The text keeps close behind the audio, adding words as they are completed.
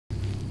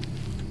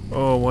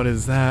Oh, what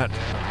is that?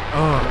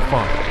 Oh,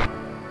 fuck.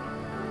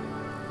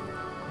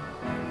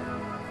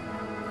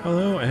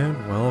 Hello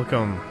and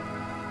welcome.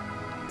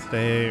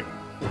 Today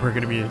we're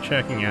going to be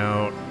checking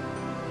out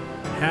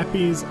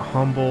Happy's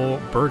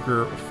Humble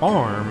Burger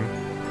Farm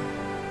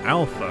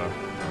Alpha.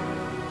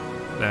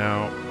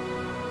 Now,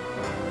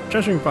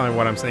 judging by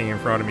what I'm seeing in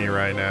front of me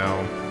right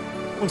now,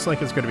 looks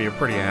like it's going to be a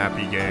pretty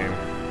happy game.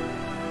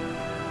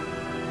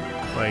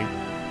 Like,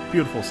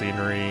 beautiful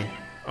scenery,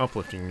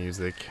 uplifting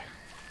music.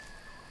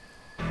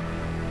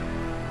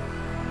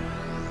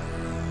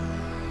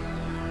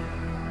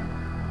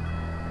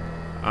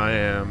 I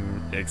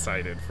am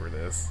excited for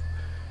this.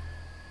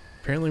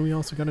 Apparently we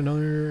also got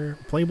another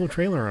playable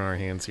trailer on our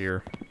hands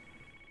here.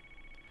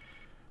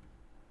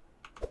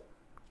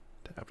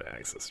 Tap to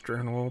access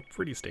journal,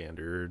 pretty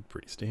standard,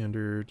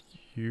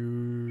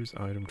 Use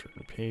item,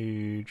 turn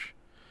page,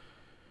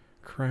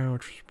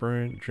 crouch,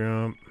 sprint,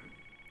 jump,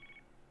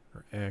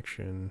 or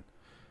action.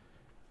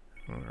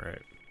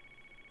 Alright.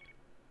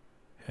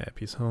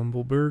 Happy's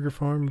Humble Burger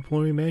Farm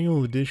Employee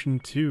Manual Edition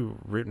 2,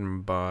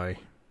 written by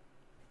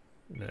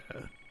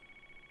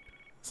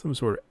some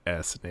sort of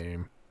S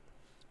name.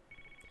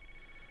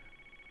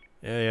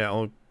 Yeah,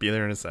 I'll be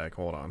there in a sec.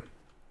 Hold on.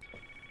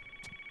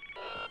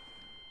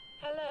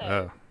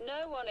 Hello. Oh.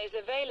 No one is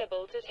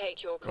available to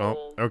take your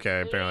call. Oh,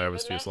 okay. Apparently I Leave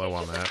was a too slow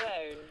on message that. the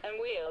phone and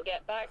we'll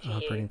get back to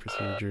Operating you.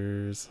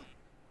 procedures.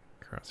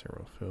 Crosshair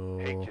will fill.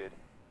 Hey kid,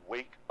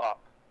 wake up.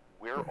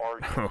 Where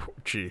are you? Oh,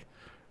 gee.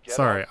 Get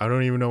Sorry, out, I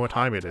don't even know what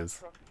hop time in it that is.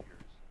 truck of yours,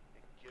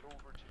 and get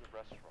over to the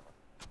restaurant.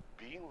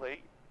 Being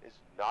late is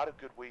not a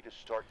good way to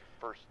start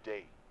your first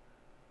date.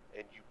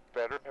 And you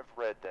better have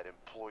read that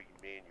employee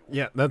manual.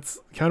 Yeah, that's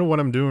kind of what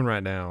I'm doing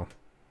right now.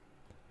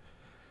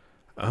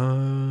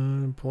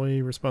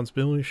 Employee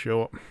responsibility,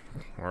 show up.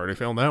 Already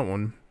found that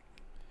one.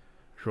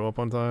 Show up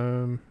on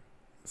time,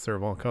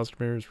 serve all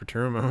customers,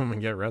 return them home, and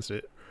get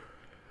rested.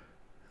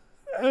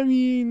 I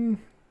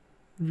mean,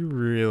 you're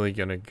really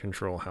gonna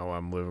control how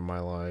I'm living my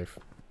life.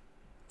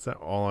 Is that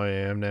all I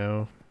am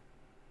now?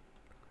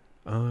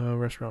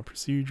 Restaurant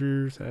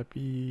procedures.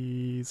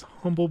 Happy's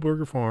Humble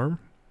Burger Farm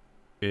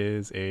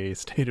is a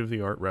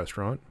state-of-the-art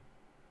restaurant.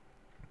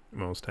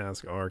 Most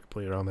tasks are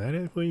completed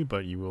automatically,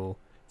 but you will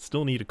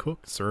still need to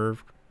cook food,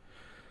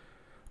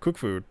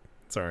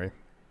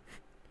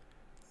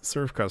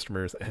 serve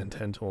customers, and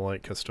tend to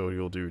light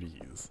custodial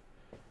duties.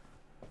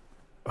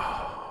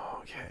 Oh,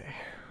 okay.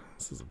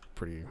 This is a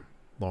pretty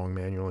long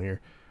manual here.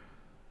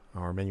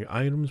 Our menu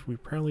items, we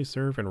proudly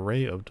serve an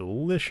array of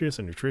delicious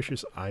and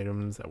nutritious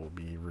items that will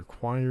be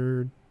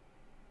required.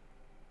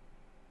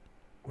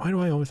 Why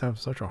do I always have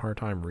such a hard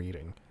time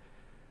reading?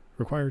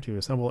 Required to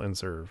assemble and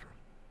serve.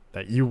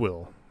 That you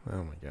will.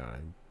 Oh my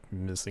god,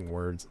 I'm missing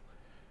words.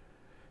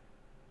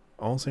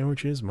 All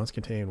sandwiches must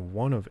contain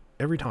one of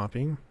every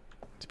topping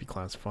to be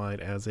classified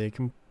as a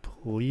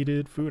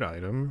completed food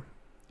item,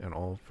 and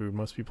all food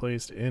must be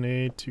placed in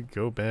a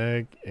to-go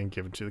bag and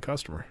given to the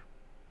customer.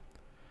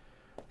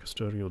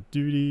 Custodial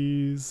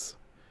duties.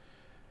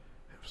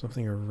 If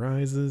something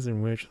arises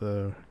in which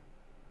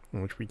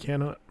we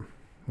cannot...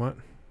 What?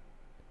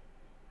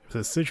 If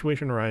the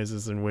situation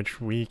arises in which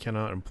we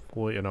cannot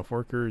employ enough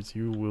workers,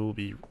 you will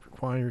be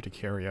required to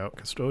carry out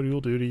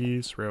custodial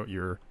duties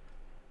through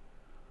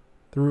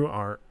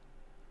our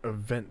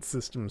event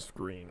system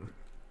screen.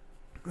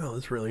 Well,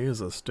 this really is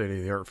a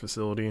state-of-the-art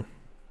facility.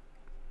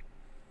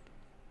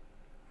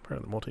 Part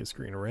of the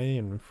multi-screen array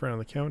in front of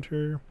the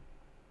counter.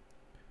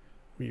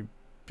 We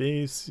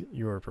base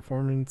your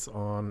performance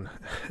on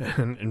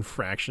an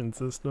infraction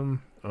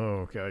system.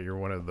 Oh god, you're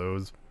one of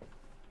those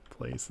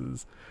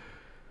places.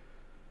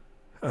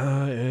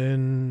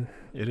 And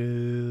it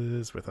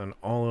is within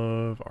all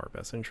of our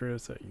best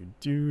interests that you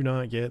do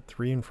not get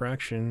 3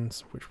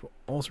 infractions, which will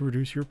also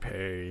reduce your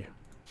pay.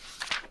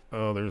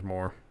 Oh, there's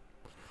more.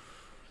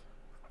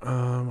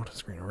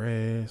 Multi-screen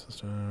array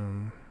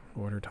system,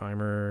 order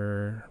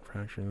timer,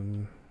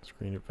 infraction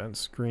screen, event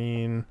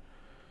screen,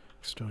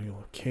 custodial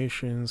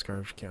locations,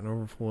 garbage can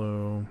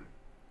overflow,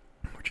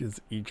 which is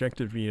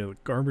ejected via the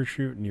garbage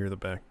chute near the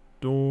back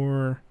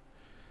door.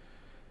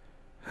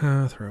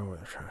 Throw away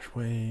the trash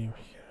away.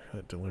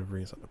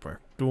 Deliveries at the back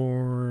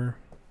door.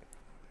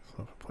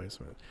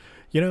 Self-placement.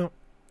 You know,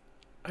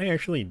 I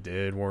actually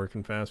did work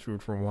in fast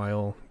food for a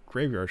while.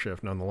 Graveyard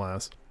shift,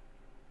 nonetheless.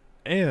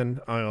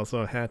 And I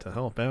also had to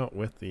help out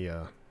with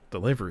the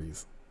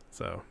deliveries.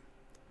 So,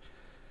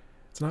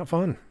 it's not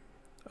fun.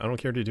 I don't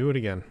care to do it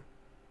again.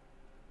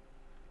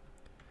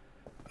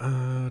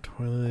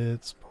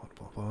 Toilets, blah,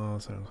 blah, blah.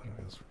 So,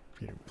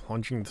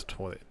 plunging the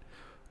toilet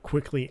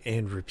quickly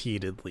and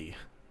repeatedly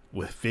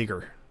with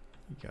vigor.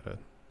 You gotta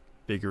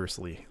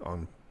vigorously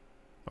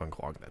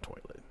unclog that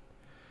toilet.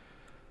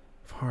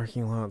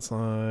 Parking lot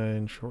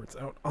sign, shorts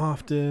out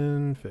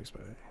often, fixed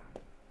by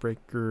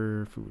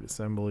breaker, food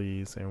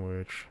assembly,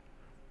 sandwich,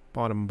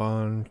 bottom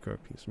bun,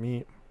 cooked piece of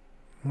meat,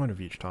 one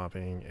of each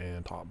topping,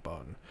 and top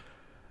bun.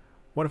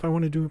 What if I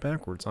want to do it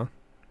backwards, huh?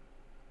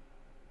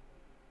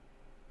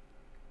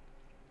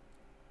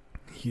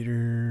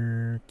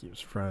 heater keeps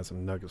fries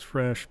and nuggets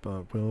fresh,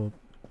 but will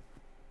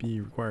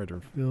be required to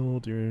refill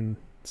doing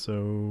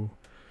so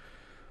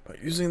by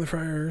using the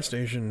fryer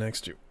station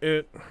next to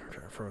it.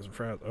 Frozen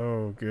fries.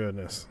 Oh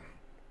goodness.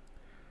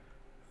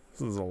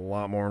 This is a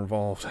lot more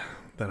involved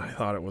than I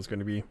thought it was going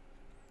to be.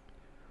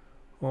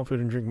 All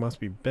food and drink must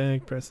be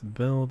bagged. Press the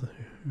bell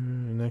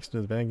next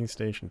to the bagging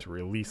station to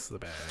release the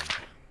bag.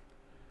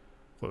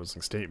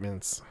 Closing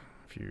statements.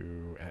 If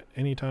you at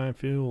any time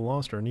feel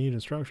lost or need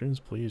instructions,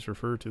 please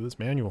refer to this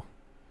manual.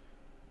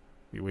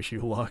 We wish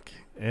you luck,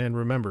 and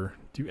remember,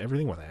 do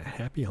everything with a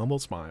happy, humble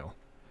smile.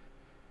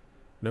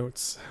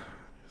 Notes.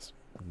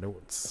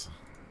 Notes.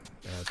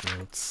 Add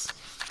notes.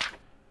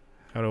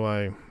 How do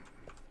I...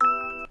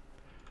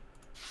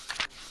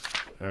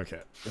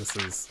 Okay, this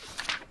is...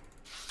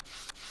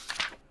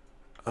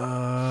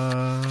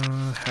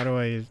 how do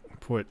I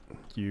put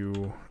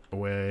you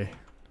away?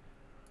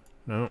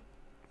 No.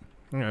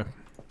 Okay.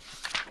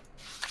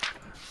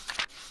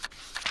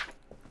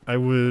 I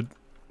would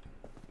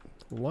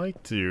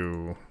like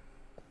to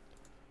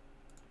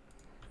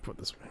put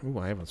this... Ooh,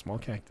 I have a small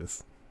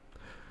cactus.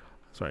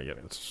 Sorry,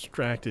 getting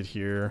distracted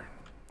here.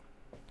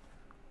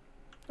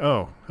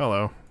 Oh,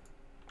 hello.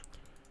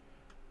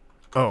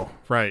 Oh,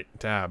 right,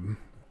 tab.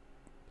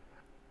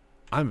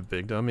 I'm a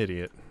big dumb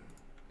idiot.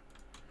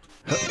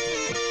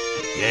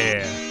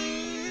 Yeah.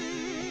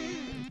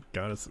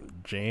 Got us some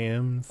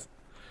jams.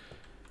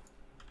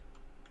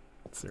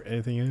 Is there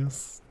anything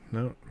else?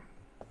 No.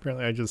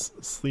 Apparently I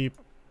just sleep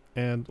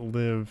and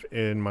live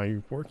in my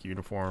work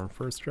uniform.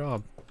 First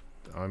job.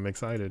 I'm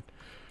excited.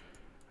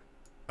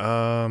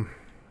 There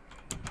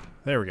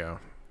we go.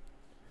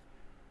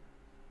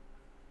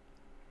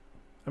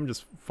 I'm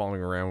just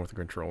following around with the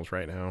controls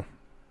right now.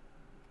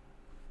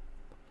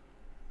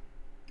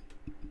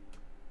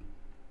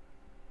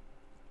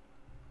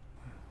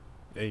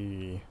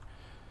 Hey.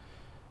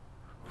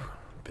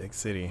 Big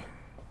city.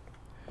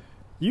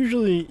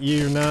 Usually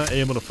you're not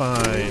able to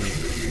find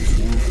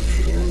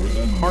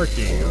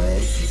parking in the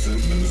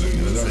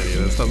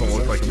city. This doesn't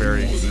look like a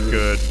very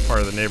good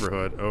part of the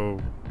neighborhood. Oh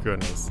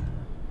goodness.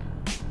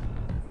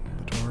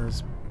 The door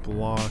is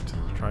blocked.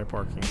 Try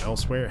parking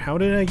elsewhere. How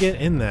did I get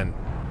in then?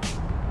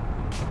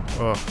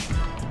 Oh.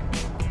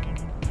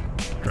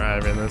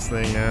 Driving this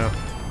thing now.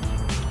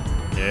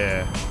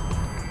 Yeah.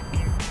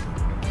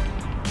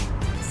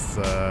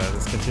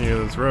 Let's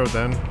continue this road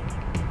then.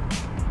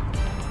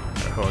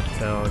 Got a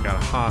hotel, got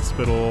a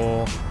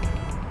hospital.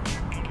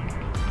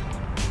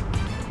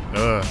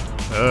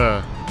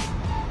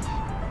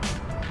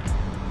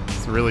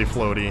 It's really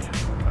floaty.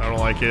 I don't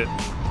like it.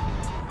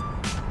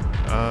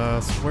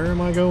 So where am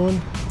I going?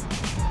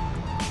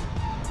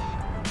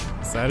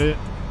 Is that it?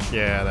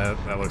 Yeah,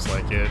 that looks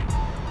like it.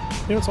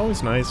 You know, it's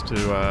always nice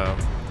to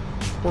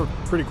work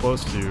pretty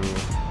close to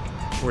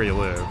where you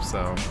live,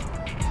 so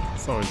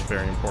it's always a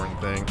very important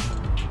thing.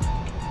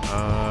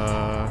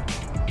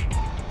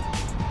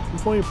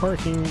 Employee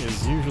parking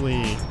is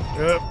usually...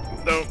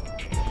 no,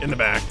 in the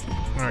back.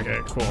 Okay,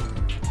 cool.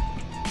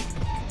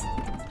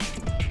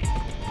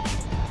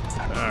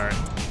 Alright.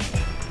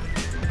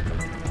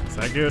 Is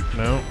that good?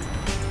 No.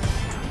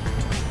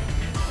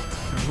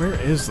 Where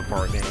is the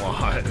parking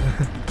lot?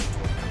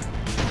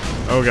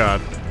 Oh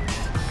god.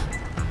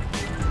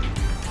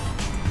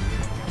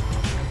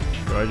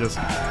 Do I just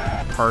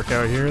park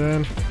out here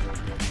then?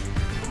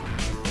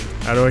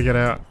 How do I get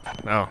out?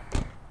 Oh,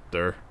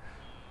 there.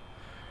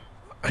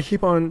 I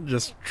keep on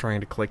just trying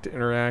to click to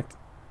interact.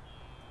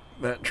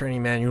 That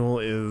training manual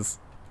is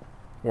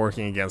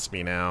working against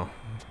me now.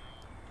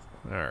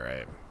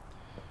 Alright.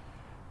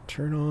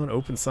 Turn on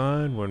open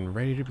sign when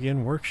ready to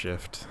begin work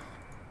shift.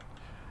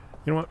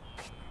 You know what?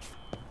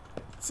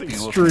 It's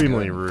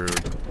extremely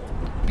rude.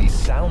 Be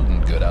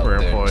sounding good out for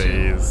there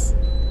employees.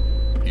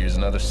 Too. Here's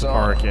another song.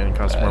 Parking,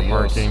 customer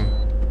Adios. parking.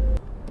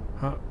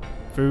 Hot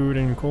food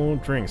and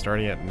cold drinks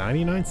starting at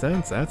 99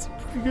 cents. That's a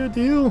pretty good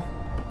deal.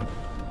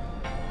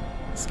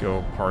 Let's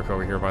go park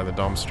over here by the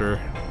dumpster.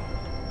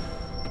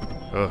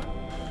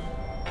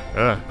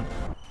 Ugh.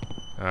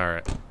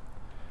 Alright.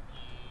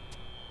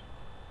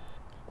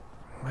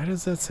 Why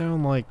does that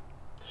sound like...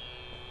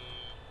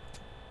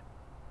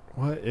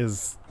 What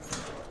is...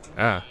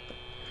 Ah.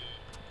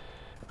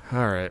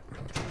 Alright.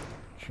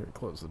 Sure,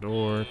 close the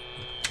door.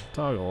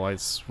 Toggle light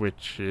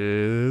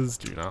switches.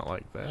 Do not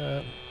like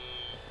that.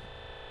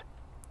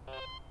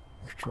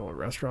 Control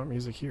restaurant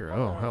music here.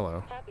 Oh,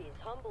 hello.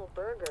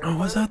 Oh,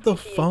 was that the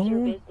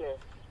phone?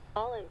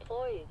 All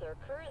employees are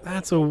currently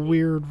That's a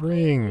weird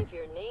ring. Leave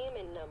your name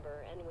and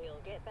number and we'll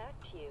get back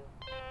to you.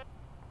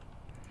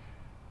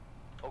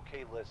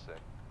 Okay, listen.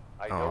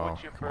 I know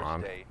it's your come first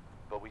on. day,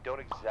 but we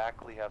don't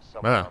exactly have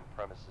someone Ah. on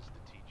premises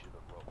to teach you the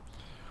ropes.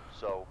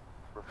 So,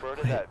 refer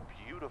to that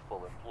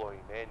beautiful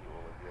employee manual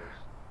of yours,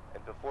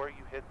 and before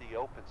you hit the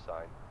open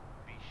sign,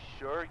 be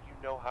sure you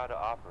know how to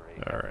operate.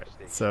 Alright, every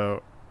station.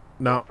 so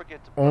Don't not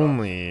forget to put on some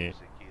only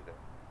music either.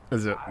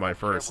 is it I my don't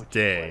care first what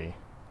you day, play,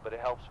 but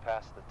it helps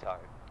pass the time.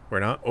 we're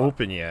not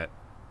open yet.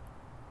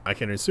 I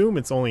can assume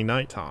it's only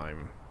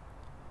nighttime.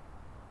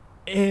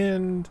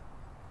 And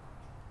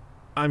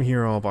I'm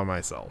here all by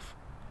myself.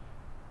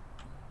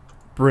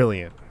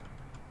 Brilliant.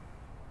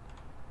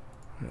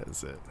 What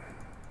is it?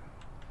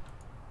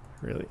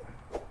 Really?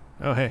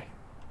 Oh, hey.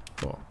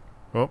 Cool.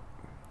 Oh,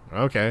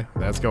 okay.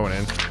 That's going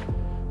in.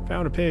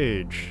 Found a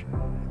page.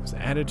 It was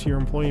added to your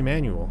employee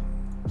manual.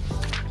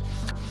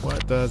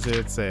 What does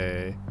it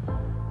say?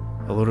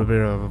 A little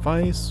bit of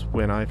advice.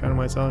 When I found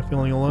myself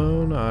feeling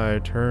alone, I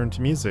turned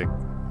to music.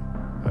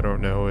 I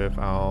don't know if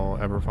I'll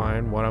ever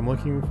find what I'm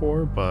looking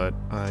for, but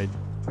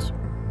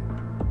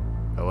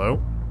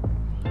Hello?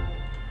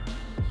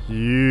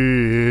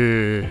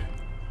 Yeah.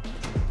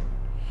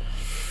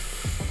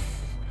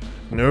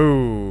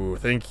 No,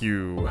 thank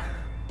you.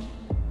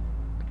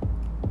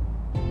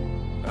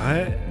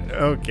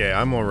 Okay,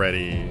 I'm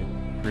already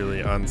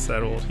really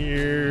unsettled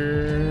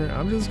here.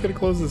 I'm just gonna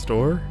close this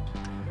door.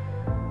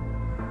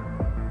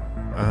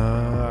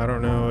 I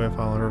don't know if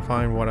I'll ever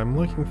find what I'm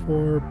looking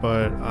for,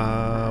 but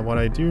what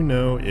I do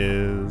know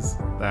is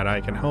that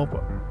I can help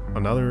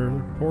another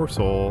poor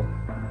soul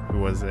who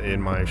was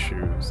in my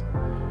shoes.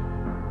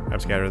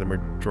 I've scattered the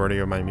majority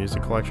of my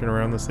music collection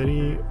around the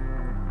city.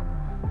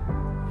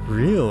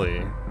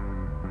 Really?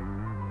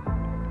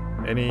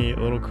 Any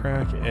little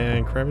crack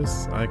and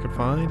crevice I could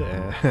find?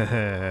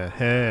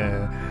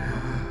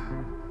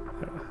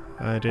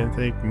 I didn't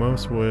think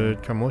most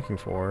would come looking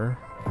for.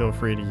 Feel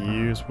free to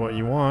use what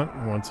you want.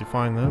 Once you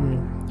find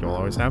them, you'll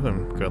always have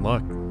them. Good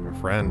luck, a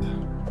friend.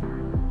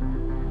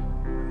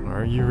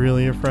 Are you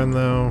really a friend,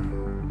 though?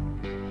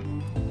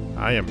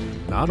 I am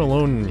not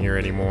alone in here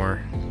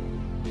anymore.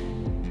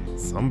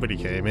 Somebody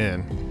came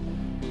in.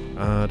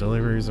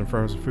 Deliveries and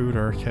frozen food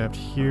are kept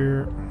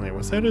here. Wait,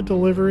 was that a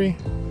delivery?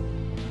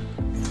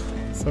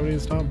 Somebody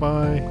stopped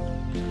by?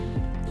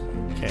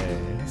 Okay,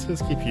 let's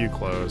just keep you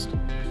closed.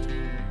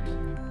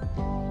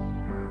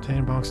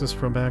 10 boxes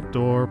from back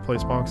door.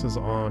 Place boxes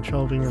on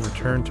shelving and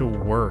return to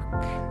work.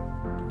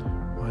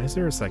 Why is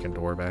there a second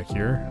door back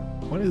here?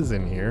 What is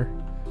in here?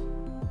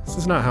 This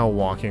is not how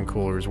walk-in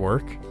coolers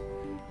work.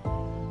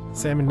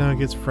 Salmon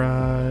nuggets,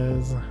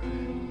 fries,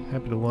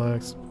 Happy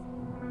Deluxe,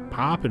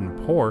 poppin'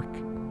 pork,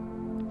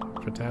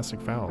 fantastic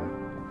fowl.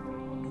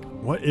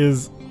 What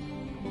is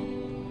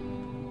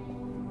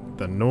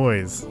the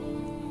noise?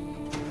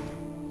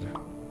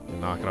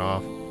 Knock it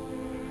off.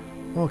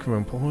 Welcome,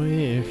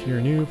 employee. If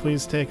you're new,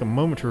 please take a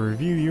moment to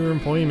review your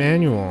employee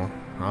manual.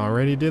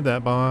 Already did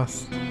that,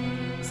 boss.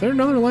 Is there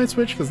another light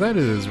switch? Because that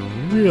is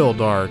real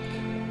dark.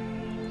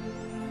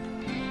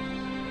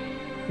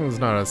 It's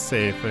not a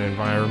safe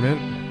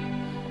environment.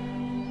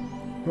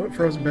 Put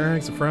frozen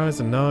bags of fries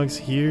and nugs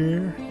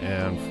here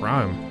and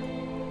fry them.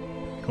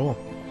 Cool.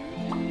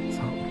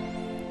 So,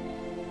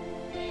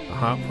 the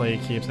hot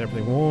plate keeps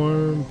everything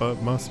warm, but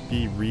must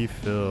be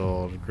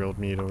refilled. Grilled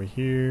meat over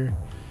here.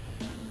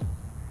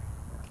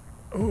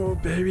 Oh,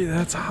 baby,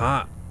 that's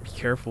hot. Be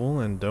careful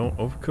and don't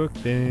overcook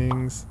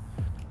things.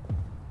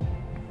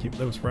 Keep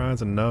those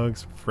fries and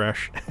nugs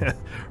fresh.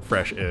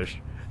 Fresh-ish.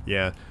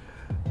 Yeah.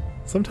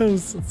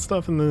 Sometimes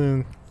stuff in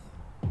the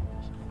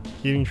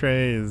heating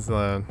tray is,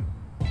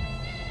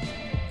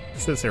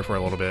 sits there for a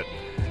little bit.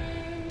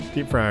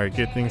 Deep fryer.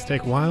 Good things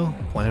take a while.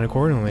 Plan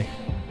accordingly.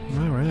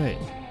 Alright.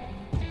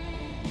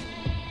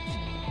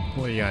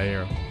 What do you got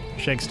here?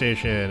 Shake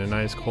station. A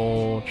nice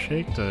cold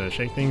shake to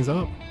shake things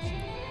up.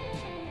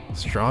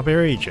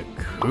 Strawberry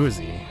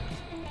jacuzzi.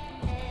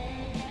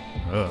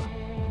 Ugh.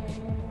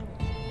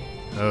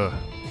 Ugh.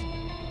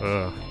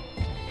 Ugh.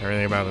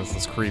 Everything about this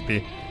is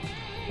creepy.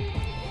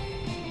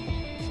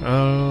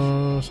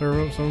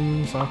 Serve up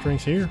some soft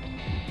drinks here.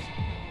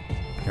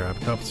 Grab a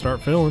cup and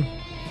start filling.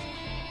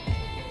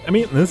 I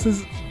mean, this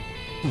is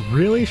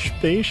really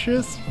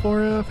spacious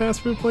for a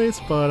fast food place,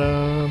 but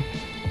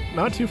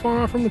not too far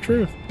off from the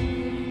truth.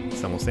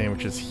 Some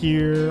sandwiches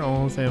here.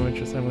 All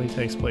sandwich assembly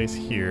takes place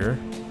here.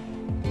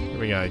 What do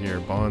we got here?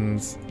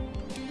 Buns.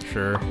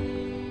 Sure.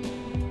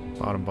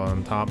 Bottom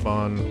bun, top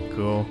bun.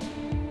 Cool.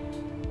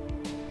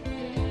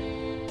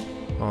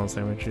 All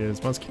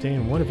sandwiches must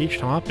contain one of each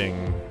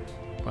topping.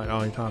 Bite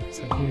all your toppings.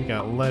 So here you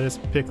got lettuce,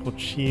 pickle,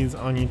 cheese,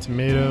 onion,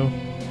 tomato.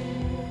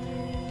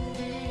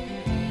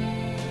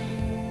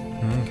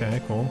 Okay,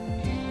 cool.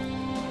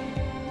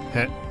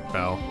 Heh,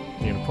 bell.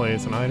 You need to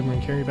place an item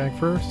and carry back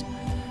first.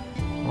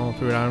 All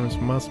food items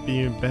must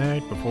be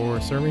bagged before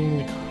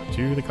serving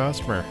to the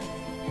customer.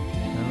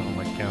 Oh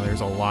my god, there's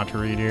a lot to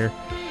read here.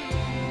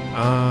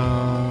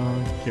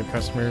 Give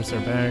customers their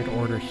bagged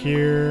order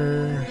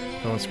here.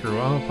 Don't screw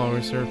up.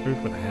 Always serve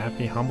food with a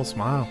happy, humble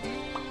smile.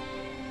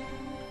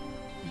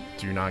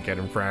 Do not get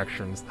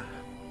infractions.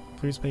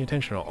 Please pay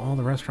attention to all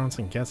the restaurants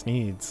and guest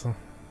needs.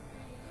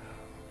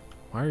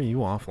 Why are you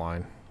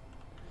offline?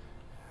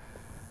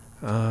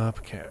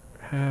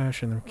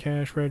 Cash in the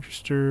cash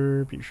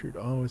register. Be sure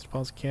to always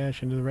deposit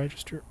cash into the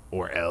register,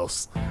 or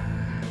else.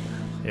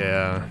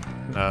 Yeah.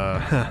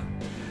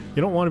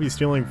 You don't want to be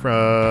stealing from.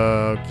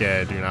 Okay,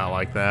 I do not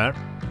like that.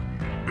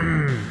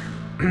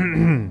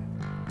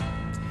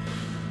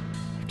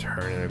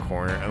 Turning the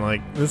corner and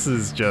like this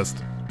is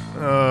just.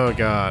 Oh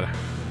god.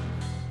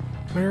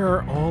 Where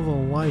are all the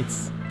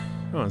lights?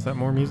 Oh, is that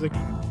more music?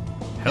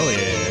 Hell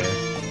yeah.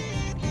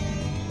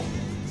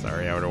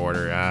 Sorry, out of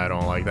order. I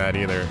don't like that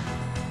either.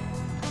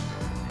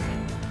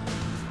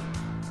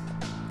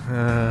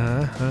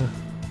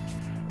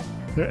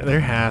 There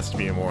has to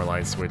be more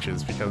light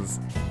switches because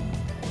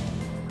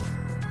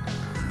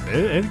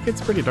it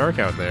gets pretty dark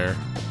out there.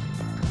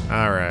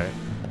 Alright.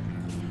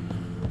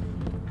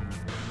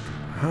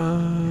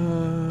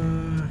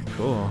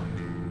 Cool.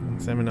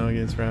 Salmon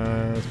nuggets,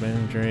 fries,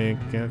 man drink.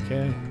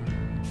 Okay.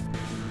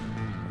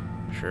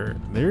 Sure.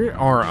 There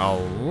are a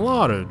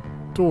lot of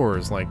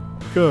doors, like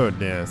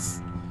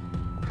goodness.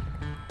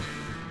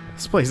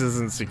 This place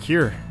isn't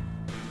secure.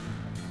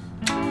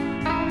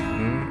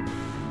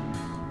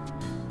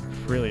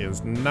 Really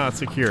is not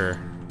secure.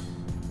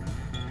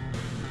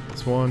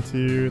 It's 1,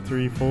 2,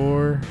 3,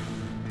 4.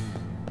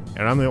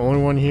 And I'm the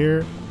only one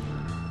here.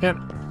 Man,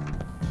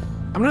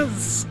 I'm not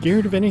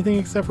scared of anything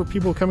except for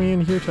people coming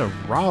in here to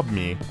rob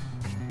me.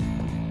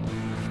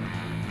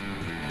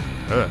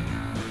 Ugh.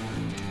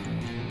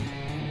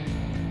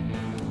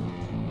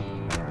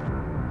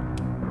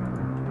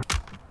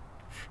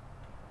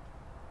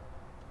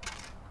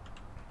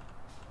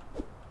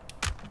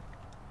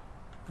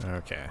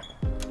 Okay.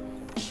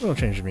 We'll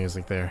change the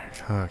music there.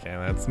 Okay,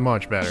 that's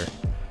much better.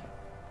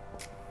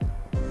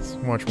 It's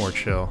much more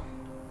chill.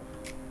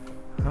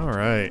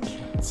 Alright,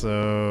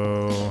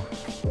 so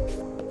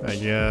I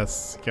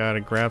guess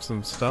gotta grab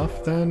some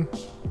stuff then.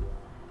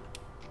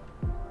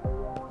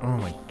 Oh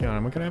my god,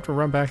 am I gonna have to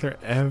run back there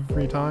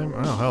every time?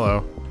 Oh,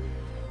 hello.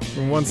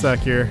 In 1 sec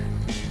here.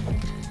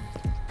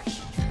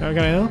 How can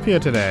I help you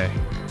today?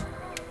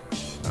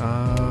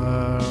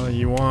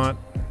 You want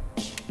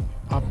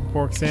pop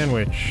pork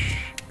sandwich.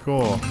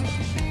 Cool.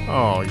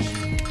 Oh,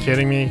 you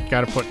kidding me?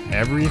 Gotta put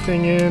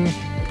everything in?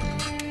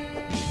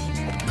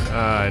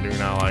 I do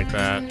not like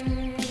that.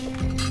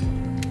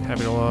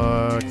 Happy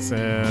Deluxe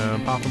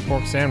and pop and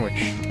pork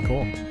sandwich.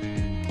 Cool.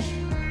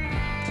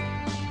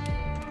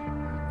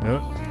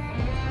 Yep.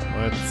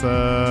 Let's,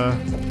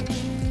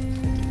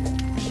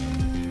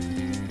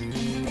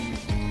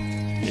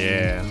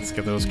 yeah, let's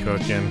get those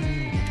cooking.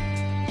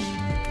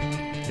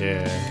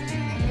 Yeah.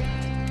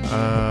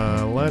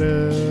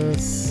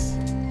 Lettuce.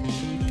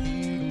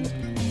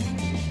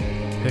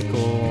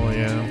 Pickle,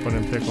 yeah, put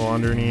in pickle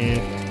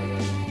underneath.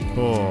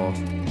 Cool.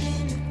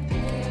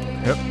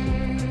 Yep.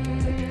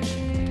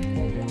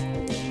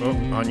 Oh,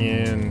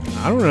 onion.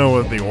 I don't know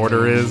what the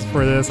order is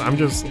for this. I'm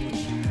just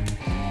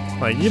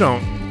like, you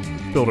don't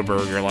build a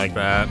burger like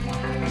that.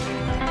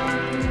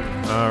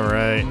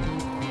 Alright.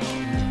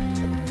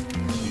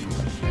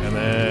 And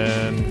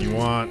then you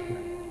want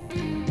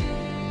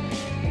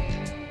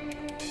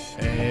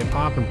a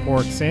pop and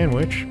pork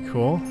sandwich.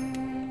 Cool.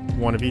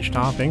 1 of each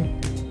topping.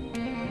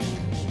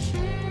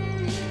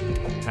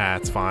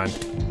 That's fine.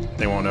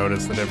 They won't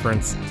notice the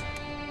difference.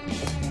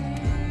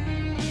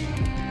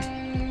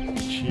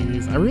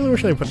 Jeez, I really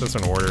wish they put this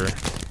in order.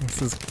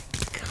 This is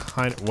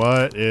kind of...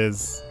 What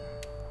is...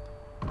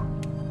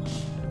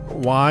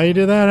 Why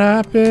did that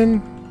happen?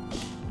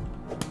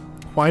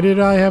 Why did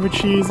I have a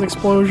cheese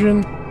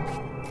explosion?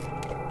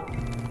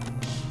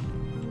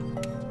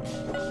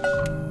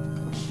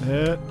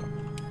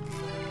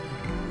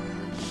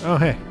 Oh,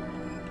 hey.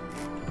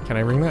 Can I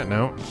ring that?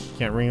 No.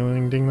 Can't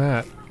ring-a-ling-ding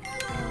that.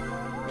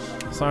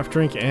 Soft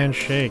drink and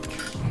shake.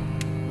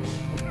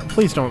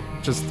 Please don't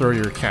just throw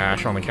your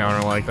cash on the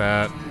counter like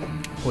that.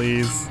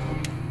 Please.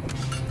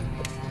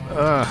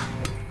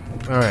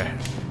 Alright.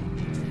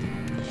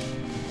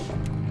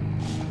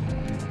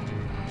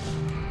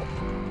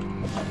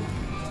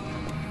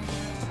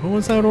 What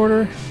was that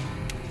order?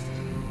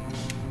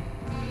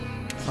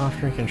 Soft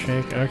drink and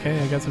shake. Okay,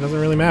 I guess it doesn't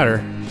really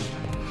matter.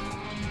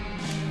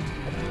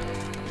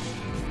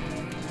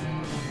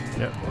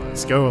 Yep,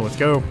 let's go, let's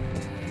go.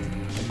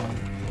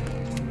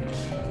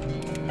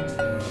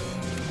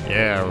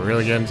 Yeah, we're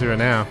really getting to it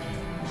now.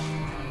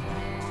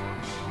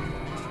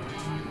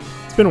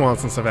 It's been a while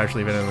since I've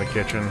actually been in the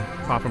kitchen.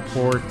 Poppin'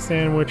 pork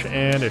sandwich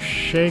and a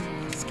shake.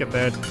 Let's get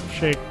that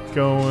shake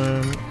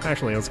going.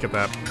 Actually, let's get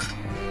that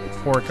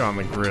pork on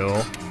the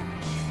grill.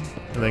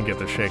 And then get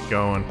the shake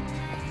going.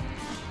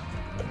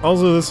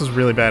 Also, this is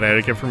really bad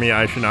etiquette for me.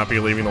 I should not be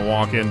leaving the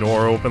walk-in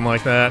door open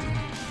like that.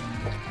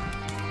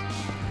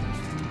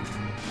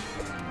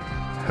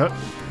 Huh.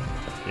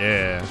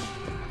 Yeah.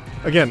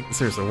 Again,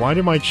 seriously, why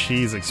did my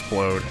cheese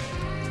explode?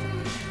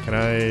 Can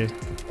I...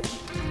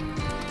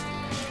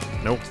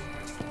 Nope.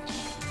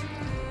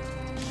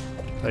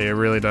 Like, it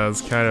really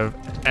does kind of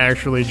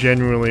actually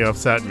genuinely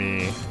upset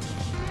me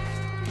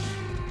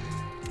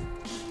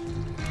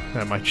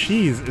that my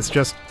cheese is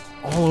just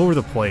all over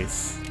the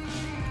place.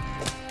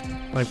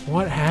 Like,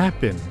 what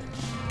happened?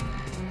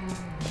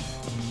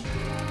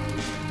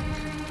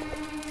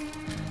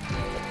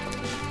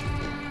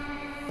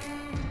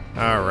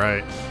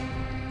 Alright.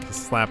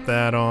 Slap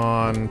that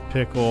on,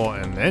 pickle,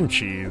 and then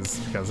cheese,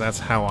 because that's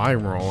how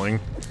I'm rolling.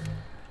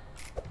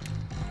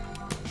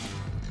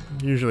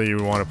 Usually you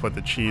want to put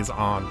the cheese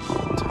on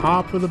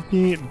top of the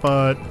meat,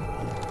 but...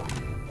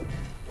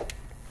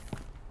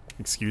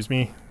 Excuse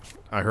me?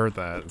 I heard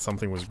that.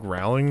 Something was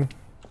growling.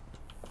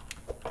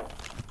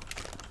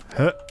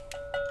 Huh.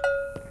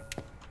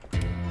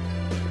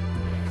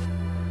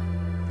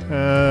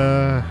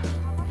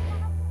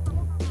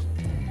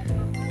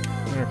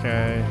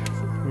 Okay.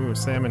 Ooh,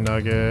 salmon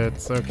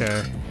nuggets.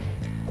 Okay.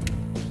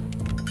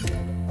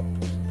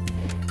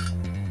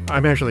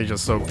 I'm actually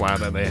just so glad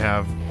that they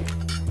have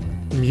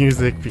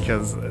music,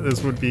 because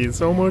this would be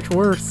so much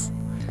worse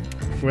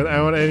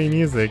without any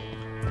music.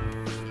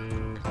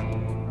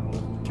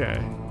 Okay.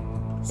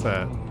 What's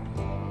that?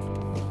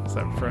 What's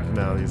that?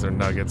 No, these are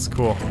nuggets.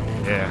 Cool.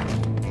 Yeah.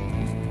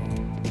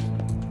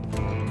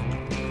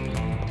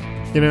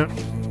 You know,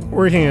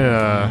 working in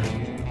a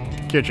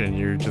kitchen,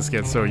 you just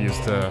get so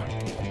used to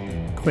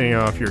cleaning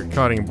off your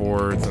cutting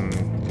boards and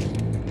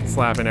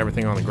slapping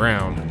everything on the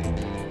ground.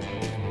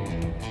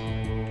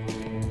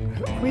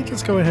 Let me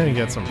just go ahead and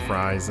get some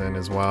fries in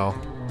as well.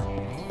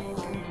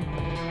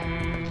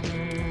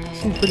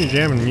 Some pretty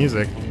jamming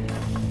music.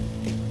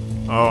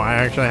 Oh, I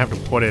actually have to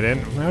put it in.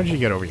 How did you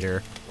get over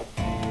here?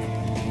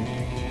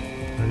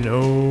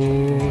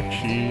 No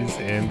cheese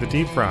in the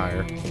deep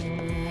fryer.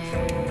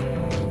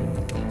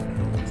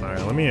 Sorry,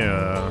 let me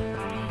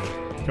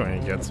go ahead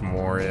and get some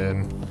more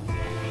in.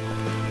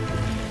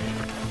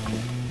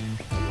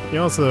 You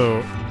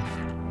also,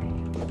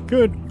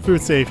 good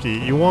food safety,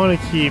 you want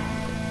to keep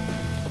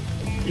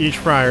each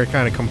fryer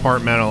kind of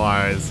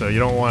compartmentalized, so you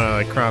don't want to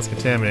like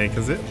cross-contaminate,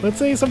 because let's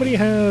say somebody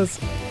has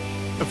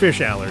a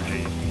fish allergy.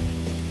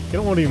 You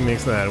don't want to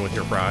mix that with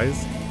your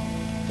fries.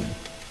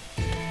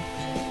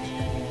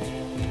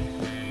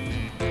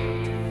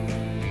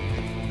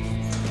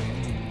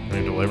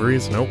 Any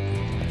deliveries? Nope.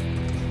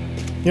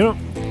 You know,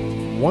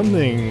 one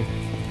thing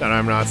that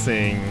I'm not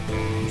seeing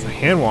is a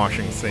hand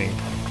washing sink.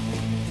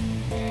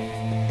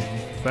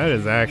 That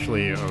is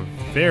actually a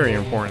very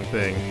important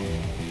thing.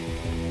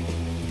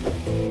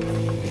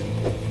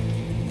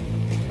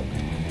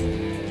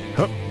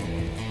 Hup.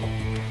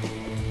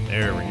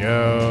 There we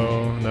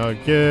go.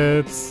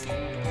 Nuggets.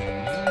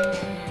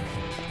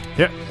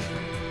 Yep.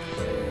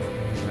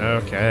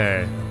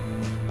 Okay.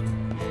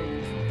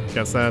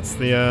 Guess that's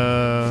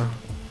the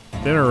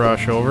dinner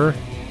rush over.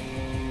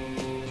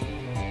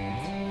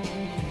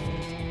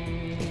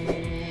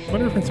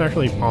 Wonder if it's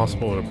actually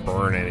possible to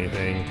burn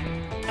anything.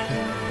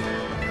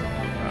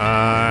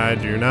 I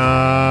do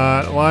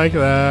not like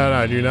that.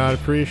 I do not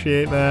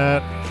appreciate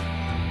that.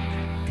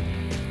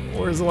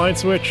 Where's the light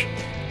switch?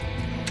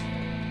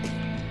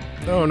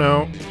 Oh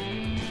no.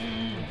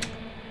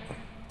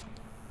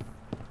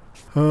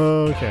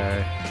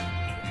 Okay.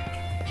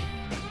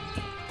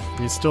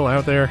 He's still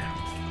out there?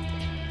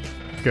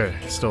 Good,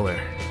 he's still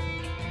there.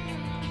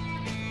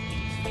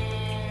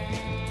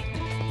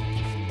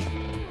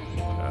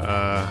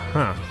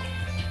 Huh.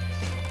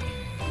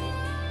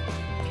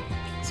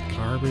 There's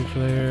garbage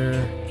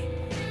there.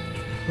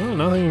 Well,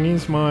 nothing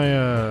needs my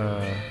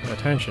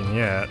attention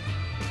yet.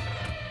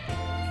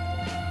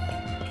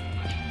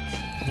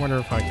 I wonder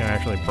if I can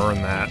actually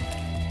burn that.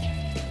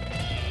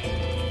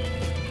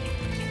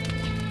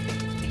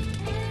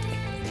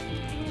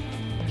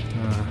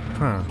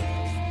 Huh.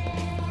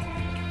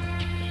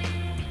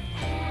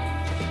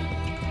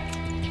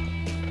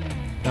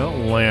 That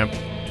lamp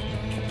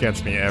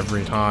gets me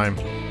every time.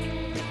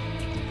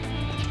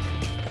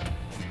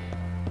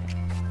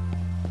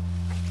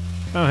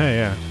 Oh, hey,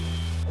 yeah.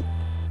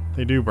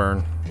 They do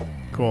burn.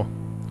 Cool.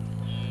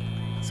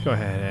 Let's go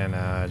ahead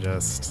and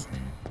just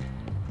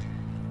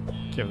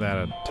give that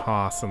a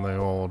toss in the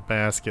old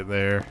basket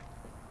there.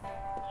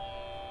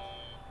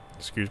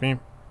 Excuse me.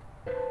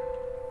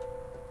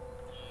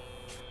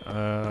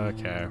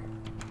 Okay.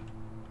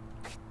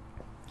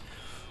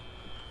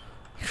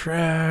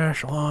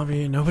 Trash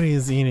lobby. Nobody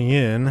is eating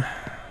in.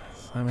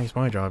 So that makes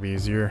my job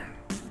easier.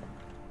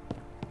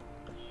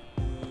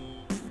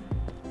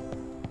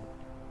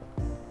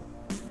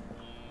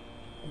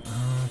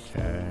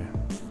 Okay.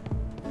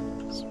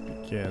 This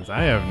begins.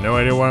 I have no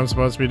idea what I'm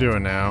supposed to be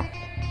doing now.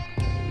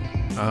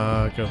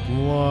 Good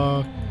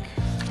luck.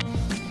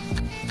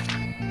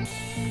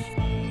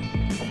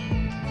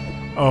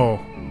 Oh.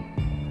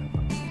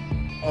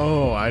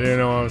 Oh, I didn't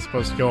know I was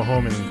supposed to go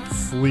home and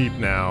sleep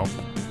now.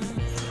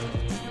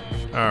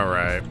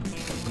 Alright.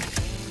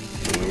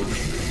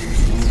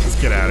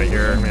 Let's get out of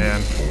here,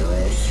 man.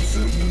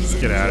 Let's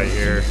get out of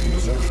here.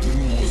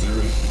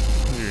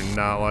 I do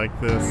not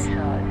like this.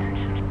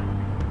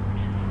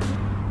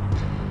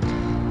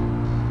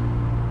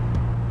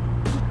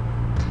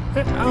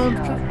 I'll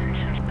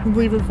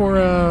leave it for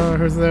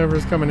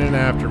whoever's coming in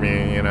after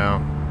me, you know.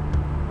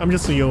 I'm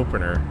just the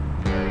opener.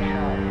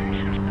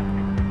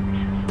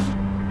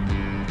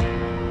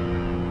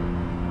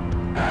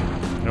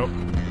 Nope.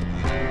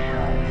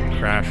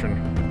 Crashing.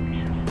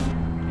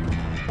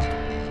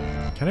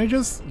 Can I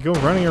just go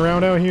running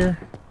around out here?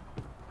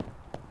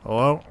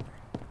 Hello?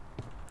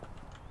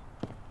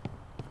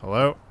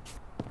 Hello?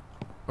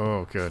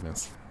 Oh,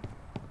 goodness.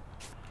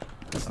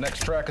 This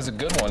next track is a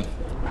good one.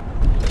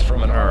 It's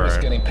from an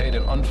artist getting paid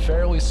an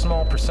unfairly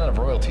small % of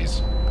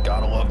royalties.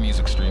 Gotta love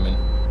music streaming.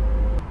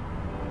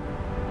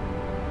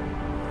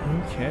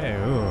 Okay,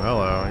 ooh,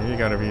 hello. You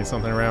gotta be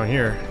something around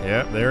here.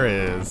 Yep, there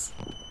is.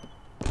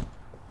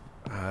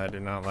 I do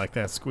not like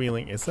that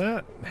squealing. Is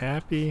that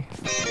happy?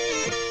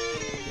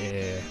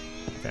 Yeah.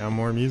 Found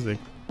more music.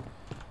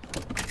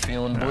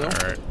 Feeling blue?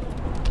 Alright.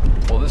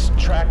 Well, this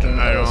tracking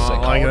I don't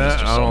like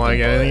that. I don't like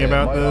anything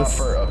about this.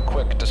 Offer a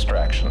quick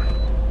distraction.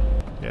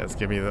 Yeah, it's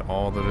giving me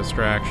all the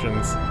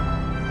distractions.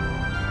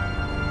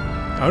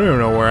 I don't even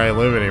know where I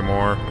live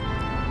anymore.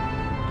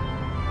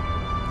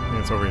 I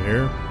think it's over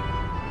here.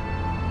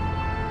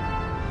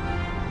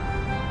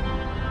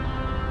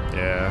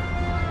 Yeah.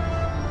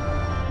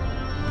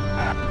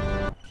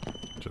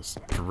 Just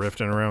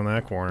drifting around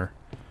that corner.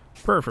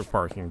 Perfect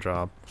parking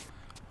job.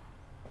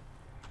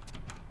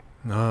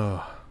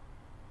 No.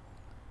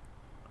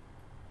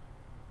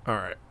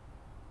 Alright.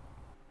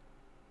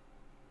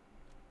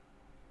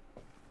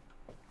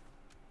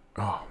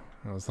 Oh,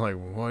 I was like,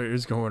 what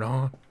is going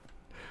on?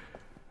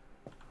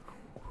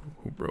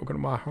 Who broke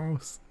into my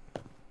house?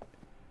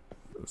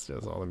 It's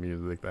just all the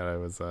music that I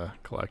was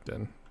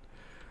collecting.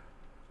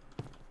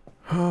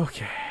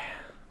 Okay.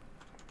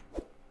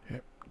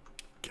 Yep.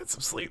 Get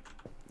some sleep.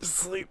 Just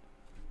sleep.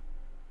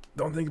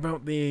 Don't think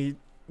about the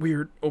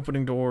weird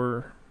opening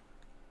door.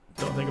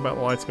 Don't think about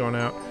the lights going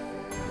out.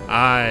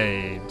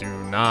 I do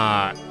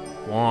not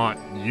want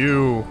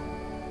you.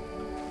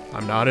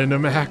 I'm not into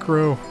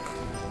macro.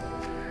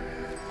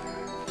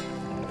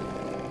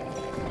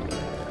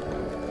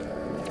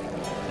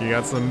 You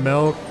got some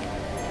milk?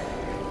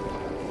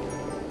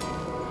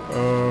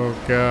 Oh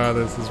god,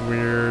 this is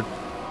weird.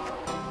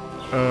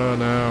 Oh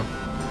no.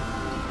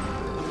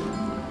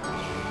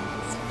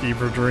 It's a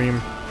fever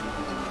dream.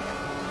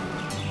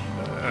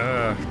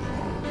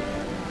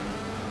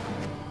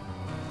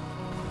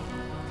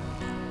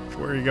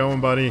 Where are you going,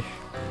 buddy?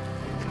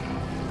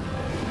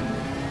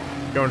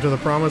 Going to the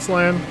promised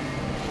land?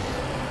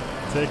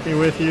 Take me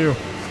with you.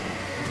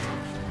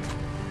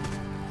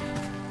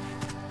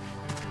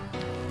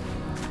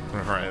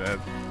 Alright, that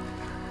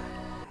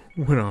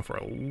went on for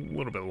a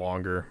little bit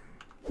longer.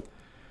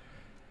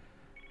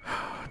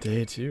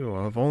 Day 2.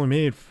 I've only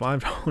made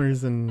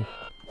 $5.25.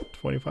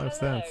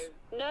 Hello.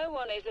 No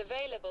one is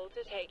available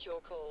to take your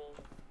call.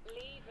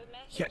 Leave a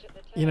message Yeah, at the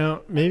tone, you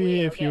know, maybe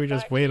and if we'll you would get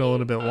just back wait to a you.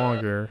 little bit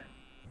longer,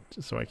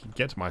 just so I could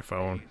get to my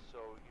phone. So,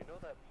 you know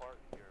that part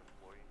in your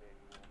employee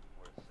manual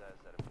where it says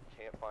that if you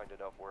can't find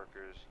enough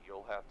workers,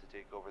 you'll have to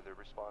take over their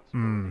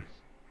responsibilities?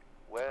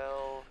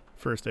 Well,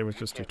 First day was we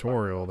just can't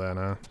tutorial find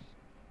then, enough workers.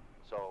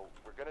 So,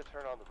 we're gonna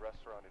turn on the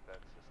restaurant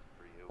event system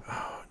for you.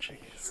 Oh, Make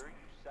jeez. sure you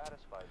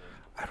satisfy those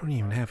I don't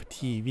even have a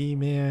TV,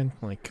 man.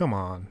 Like, come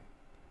on.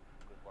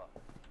 Good luck.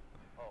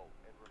 Oh,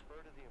 and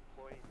refer to the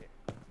employee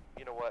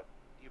You know what?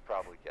 You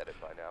probably get it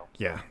by now.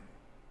 Yeah.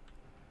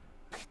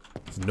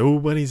 'Cause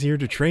nobody's here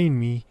to train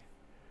me.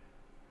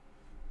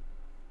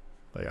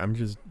 Like, I'm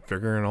just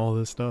figuring all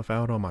this stuff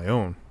out on my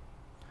own.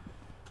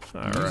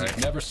 Music Alright.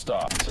 never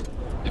stopped.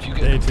 If you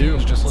get Day 2,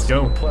 confused, just let's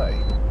listen go. to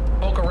play.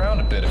 Poke around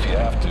a bit if you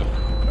have to.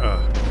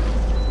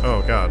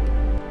 Oh, God.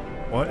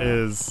 What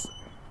is...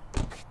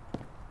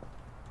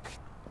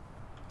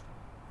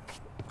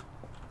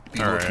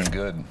 Be Alright. looking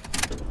good.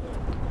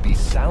 Be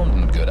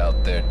sounding good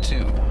out there,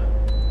 too.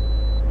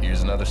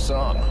 Here's another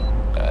song.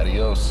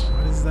 Adios.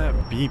 What is that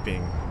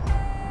beeping?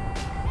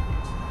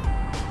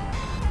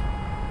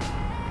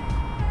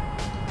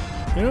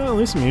 You know, at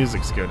least the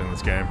music's good in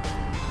this game.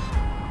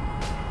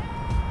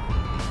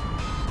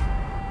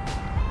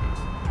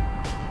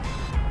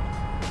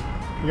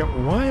 Yeah,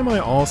 why am I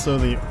also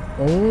the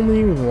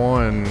only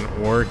one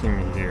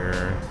working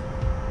here?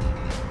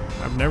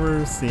 I've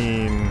never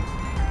seen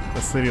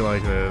a city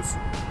like this.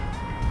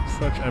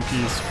 Such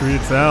empty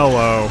streets.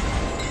 Hello.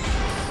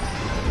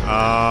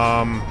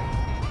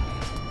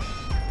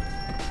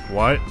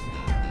 What?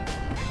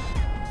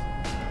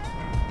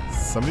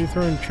 Somebody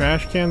throwing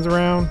trash cans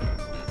around?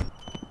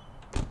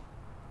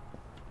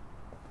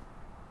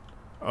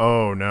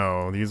 Oh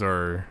no, these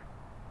are...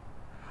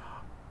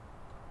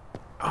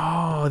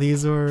 Oh,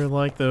 these are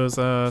like those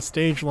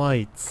stage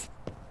lights.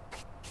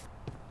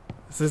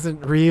 This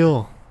isn't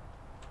real.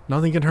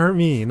 Nothing can hurt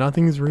me.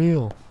 Nothing's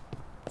real.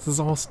 This is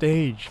all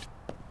staged.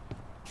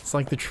 It's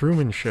like the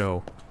Truman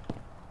Show.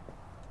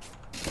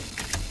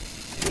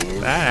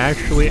 That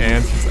actually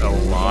answers a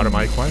lot of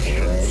my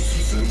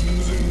questions.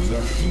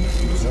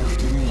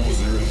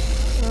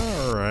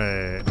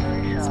 Alright.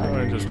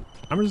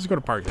 I'm just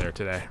gonna park there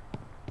today.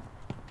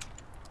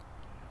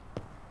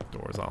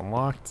 Doors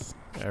unlocked.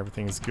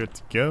 Everything's good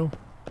to go.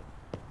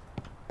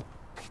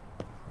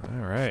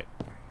 Alright.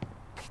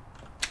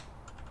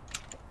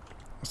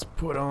 Let's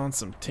put on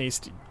some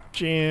tasty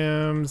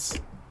jams.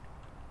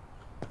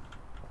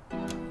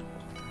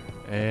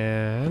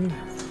 And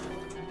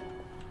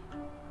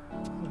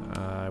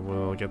I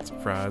will get some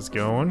fries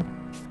going.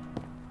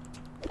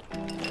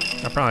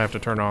 I probably have to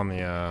turn on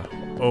the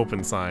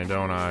open sign,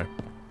 don't I?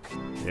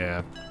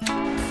 Yeah.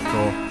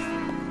 Cool.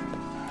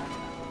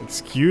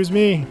 Excuse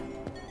me?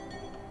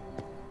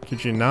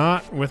 Could you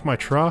not with my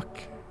truck?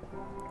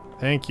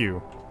 Thank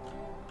you.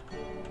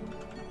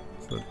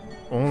 So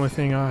only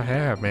thing I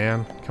have,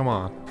 man. Come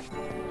on.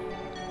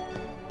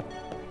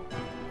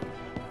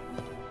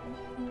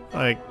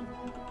 Like,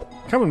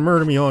 come and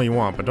murder me all you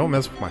want, but don't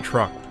mess with my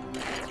truck.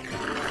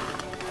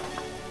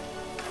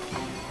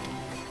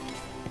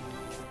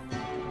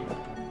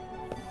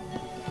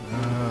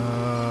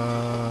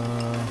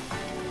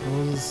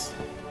 Those...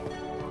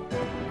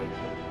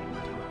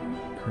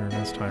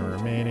 Current time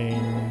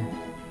remaining.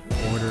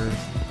 Orders.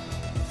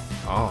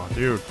 Oh,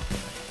 dude.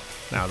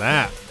 Now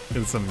that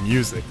is some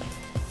music.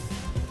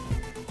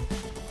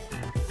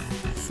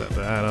 Set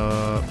that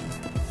up.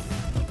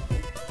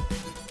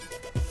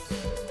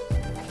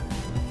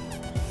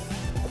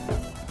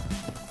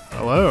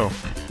 Hello.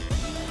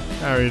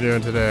 How are you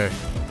doing today?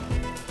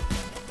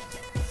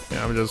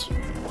 Yeah, I'm just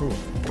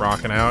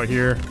rocking out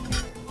here.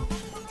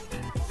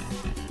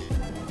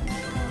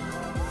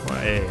 What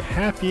a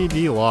happy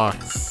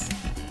deluxe.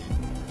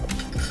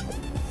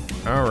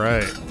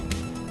 Alright.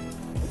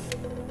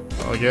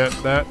 I'll get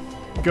that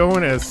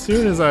going as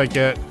soon as I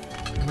get...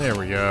 There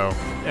we go.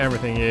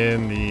 Everything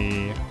in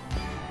the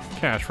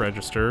cash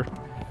register.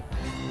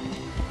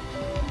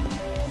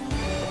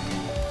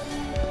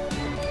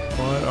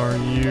 What are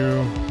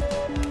you?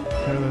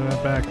 Go to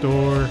that back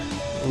door.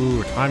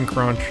 Ooh, time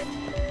crunch.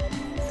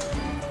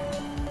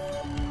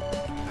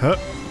 Huh.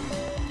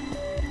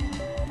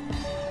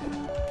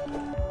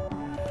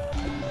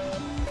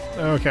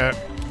 Okay.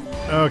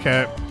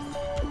 Okay.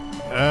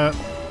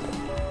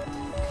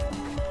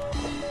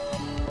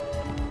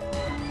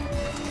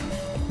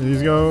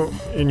 These go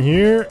in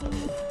here?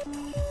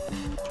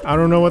 I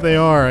don't know what they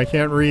are. I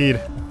can't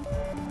read.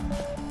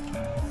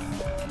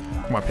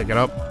 Come on, pick it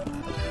up.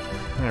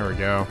 There we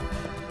go.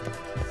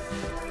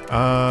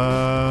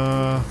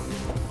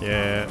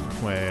 Yeah,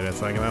 wait a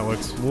second. That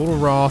looks a little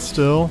raw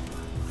still.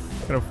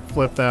 Gonna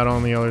flip that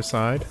on the other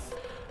side.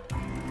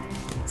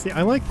 See,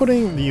 I like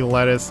putting the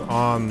lettuce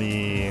on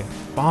the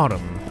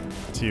bottom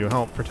to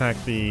help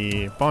protect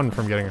the bun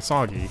from getting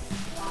soggy.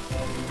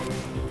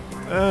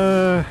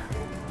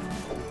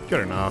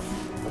 Good enough.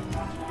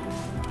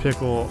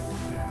 Pickle,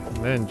 and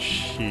then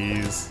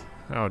cheese.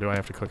 Oh, do I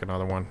have to cook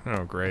another one?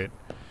 Oh, great.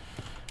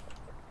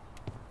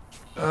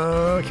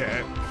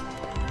 Okay.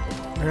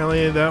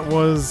 Apparently that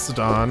was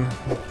done.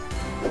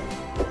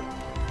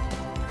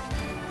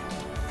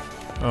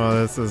 Oh,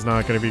 this is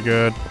not going to be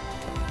good.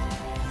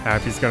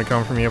 Happy's going to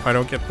come for me if I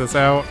don't get this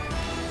out.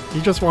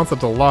 He just wants a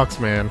deluxe,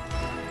 man.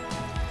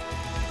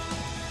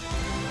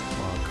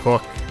 Come on,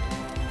 cook.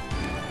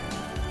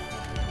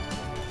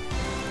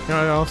 You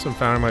know, I also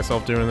found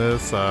myself doing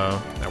this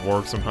at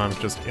work sometimes,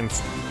 just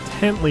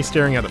intently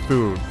staring at the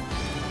food.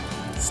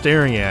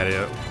 Staring at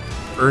it,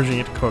 urging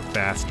it to cook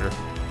faster.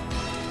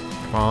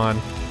 Come on.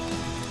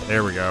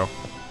 There we go.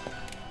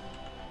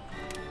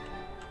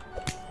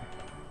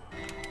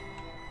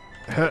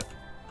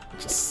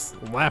 Just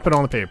slap it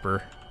on the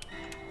paper.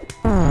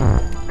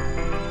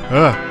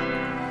 Ugh.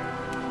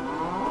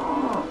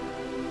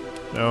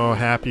 No,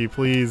 Happy,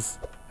 please.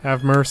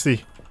 Have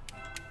mercy.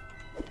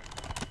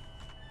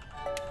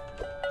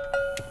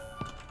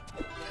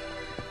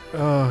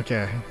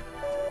 Okay.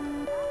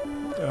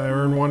 I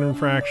earned 1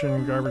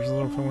 infraction. Garbage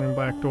little filling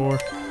back door.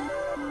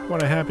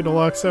 What a Happy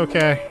Deluxe.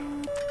 Okay.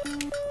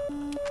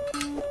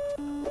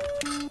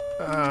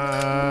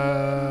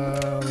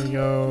 Let me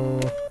go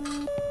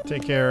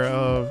take care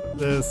of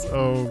this.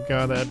 Oh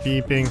god, that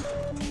beeping.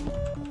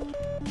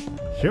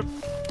 Yep.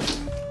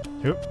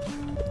 Yep.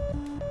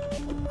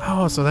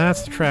 Oh, so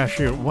that's the trash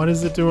chute. What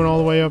is it doing all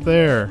the way up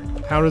there?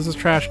 How does this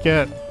trash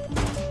get?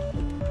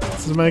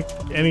 Does it make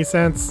any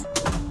sense?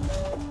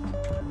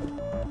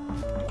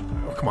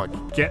 Oh, come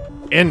on, get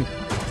in.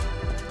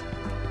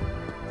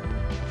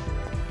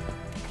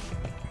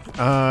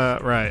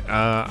 Right,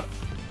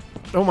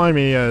 don't mind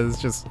me,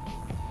 it's just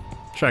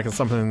checking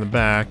something in the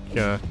back.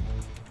 Yeah,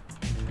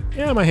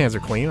 my hands are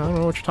clean. I don't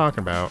know what you're talking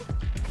about.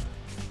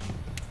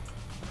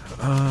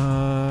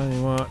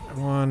 You want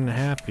 1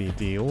 Happy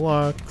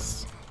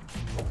Deluxe.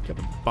 Get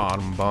the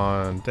bottom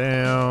bun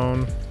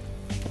down.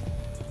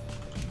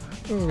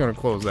 I'm gonna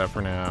close that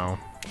for now.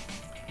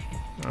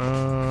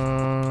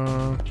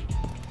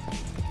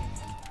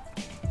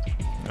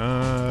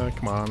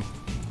 Come on.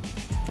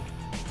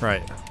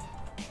 Right.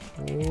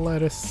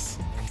 Lettuce.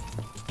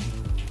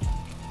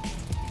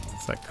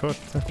 Is that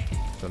cooked?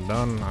 Is it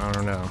done? I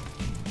don't know.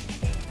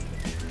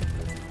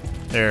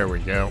 There we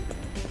go.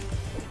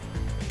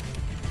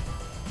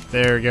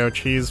 There we go.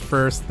 Cheese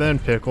first, then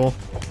pickle.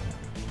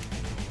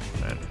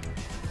 Then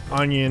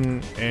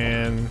onion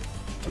and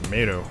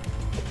tomato.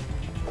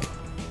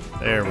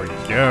 There we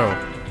go.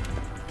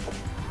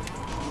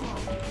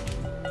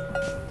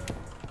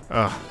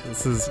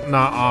 This is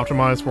not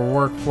optimized for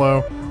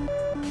workflow.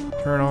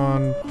 Turn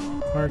on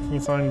parking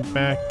sign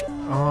back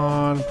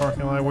on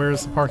parking lot.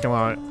 Where's the parking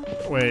lot?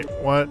 Wait,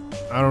 what?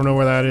 I don't know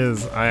where that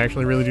is. I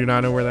actually really do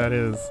not know where that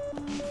is.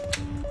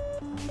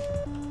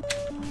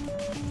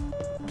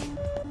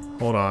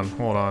 Hold on,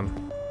 hold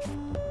on.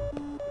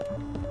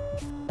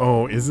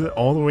 Oh, is it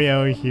all the way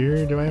out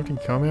here? Do I have to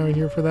come out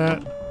here for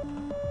that?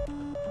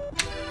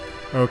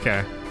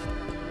 Okay.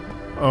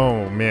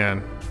 Oh,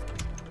 man.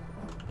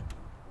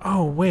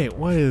 Oh, wait,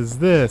 what is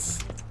this?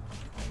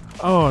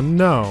 Oh,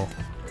 no.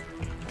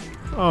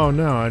 Oh,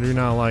 no, I do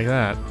not like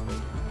that.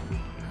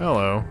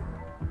 Hello.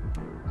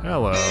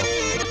 Hello.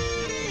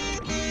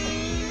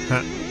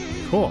 Huh.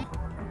 Cool.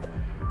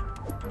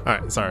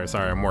 Alright, sorry,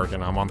 I'm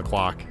working. I'm on the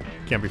clock.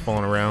 Can't be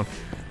fooling around.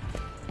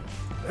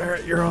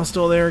 Alright, you're all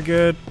still there,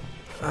 good.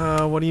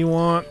 What do you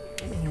want?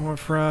 You want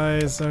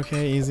fries?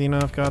 Okay, easy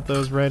enough. Got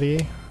those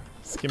ready.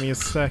 Just give me a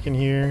second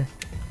here.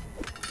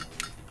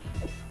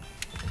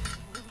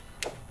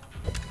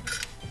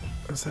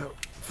 Is that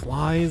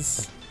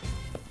flies?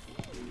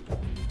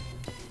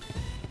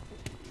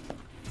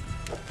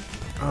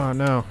 Oh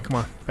no, come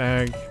on,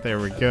 bag. There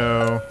we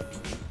go.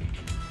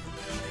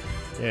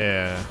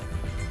 Yeah.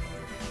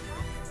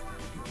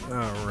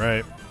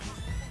 Alright.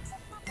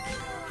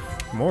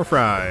 More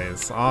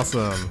fries.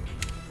 Awesome.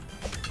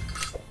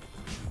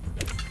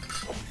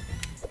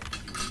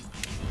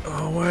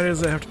 Oh, why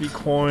does it have to be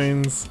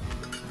coins?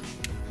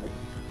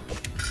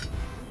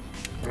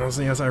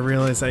 Also, yes, I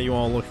realize that you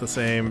all look the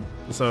same,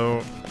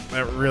 so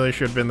that really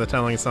should have been the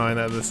telling sign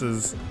that this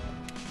is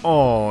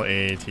all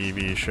a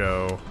TV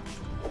show.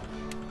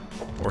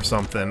 Or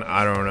something,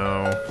 I don't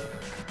know.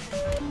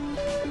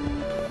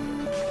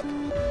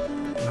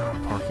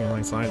 Oh, parking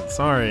lot sign.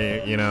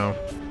 Sorry, you know.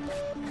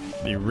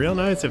 It'd be real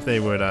nice if they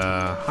would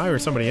hire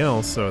somebody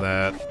else so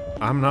that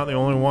I'm not the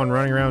only one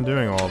running around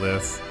doing all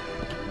this.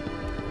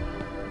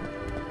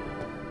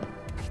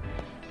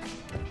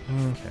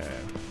 Okay.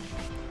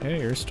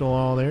 Hey, you're still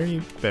all there.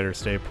 You better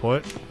stay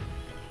put.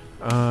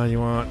 You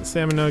want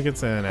salmon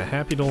nuggets and a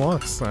Happy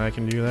Deluxe. I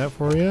can do that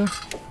for you.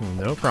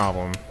 No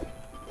problem.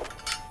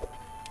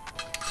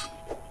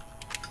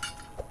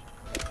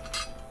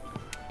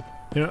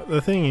 You know,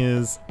 the thing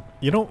is,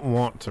 you don't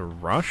want to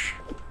rush.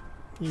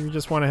 You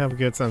just want to have a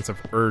good sense of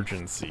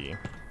urgency.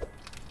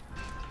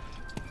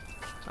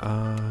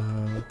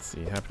 Let's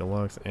see, Happy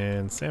Deluxe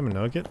and salmon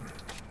nugget.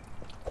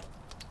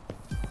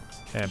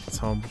 Happy's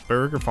Home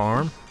Burger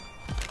Farm.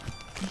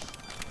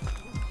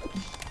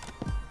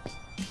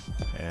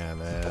 And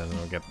then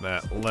we'll get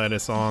that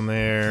lettuce on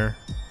there.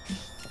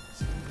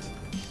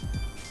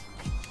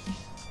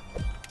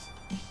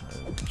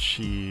 And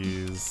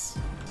cheese,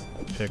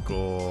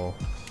 pickle,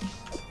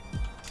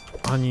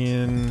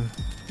 onion.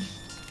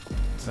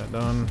 Is that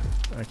done?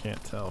 I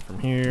can't tell from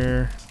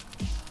here.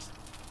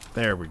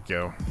 There we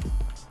go.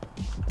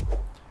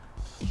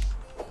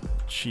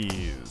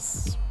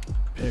 Cheese,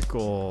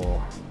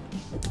 pickle,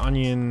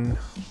 onion,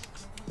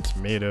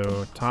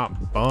 tomato,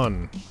 top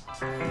bun.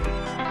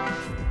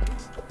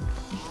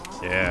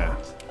 Yeah.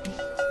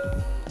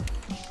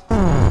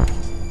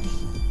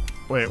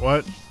 Wait,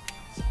 what?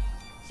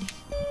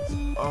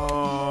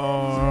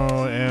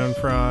 Oh, and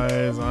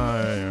fries.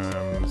 I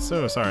am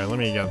so sorry. Let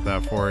me get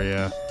that for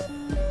you.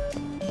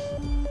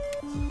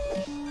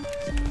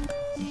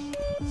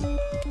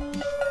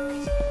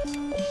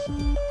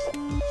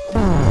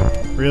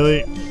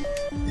 Really?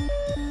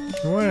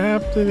 What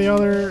happened to the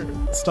other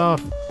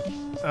stuff?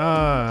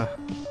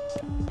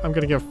 I'm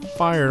gonna get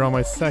fired on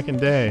my second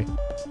day.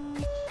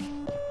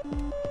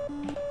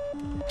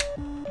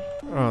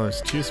 Oh,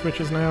 there's 2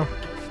 switches now?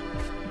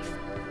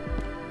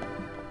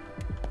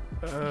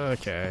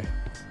 Okay.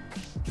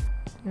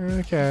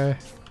 Okay.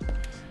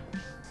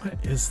 What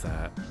is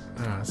that?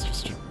 Oh, it's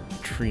just a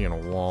tree in a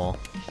wall.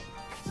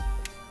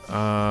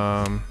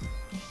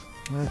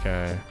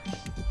 Okay.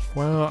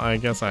 Well, I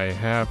guess I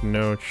have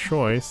no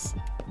choice.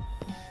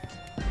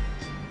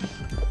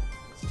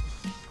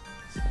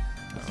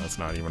 Oh, that's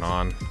not even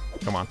on.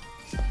 Come on.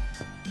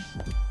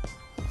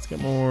 Let's get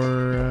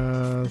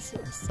more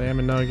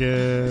salmon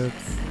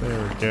nuggets.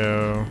 There we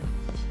go.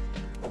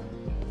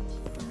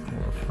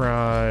 More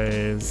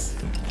fries.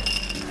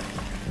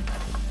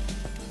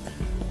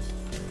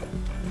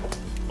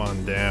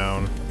 Bun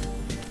down.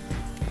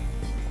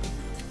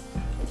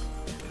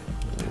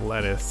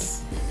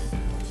 Lettuce.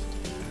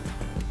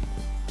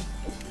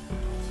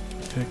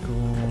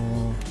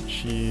 Pickle,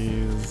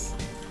 cheese,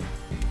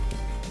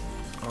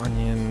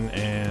 onion,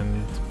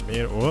 and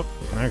tomato. Whoop.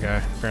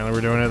 Okay. Apparently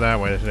we're doing it that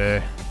way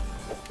today.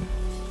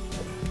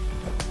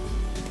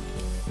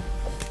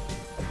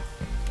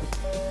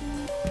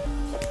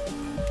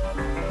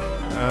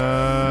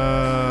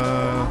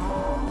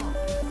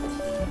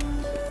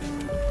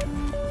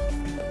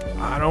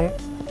 I don't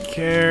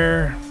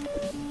care.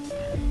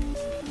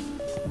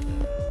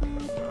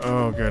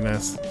 Oh,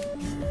 goodness.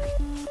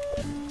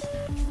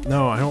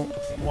 No, I don't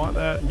want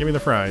that. Give me the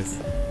fries.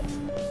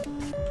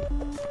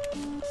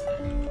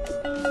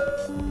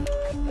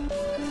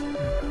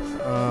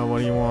 What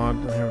do you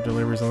want? I have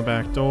deliveries on the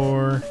back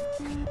door.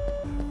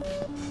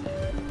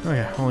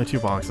 Okay, only 2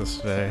 boxes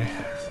today.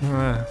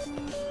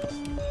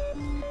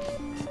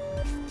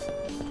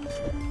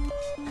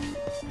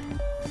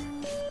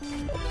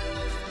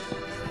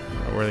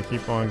 Where they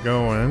keep on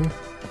going.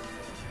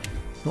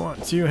 You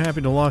want 2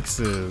 Happy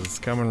Deluxes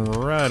coming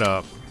right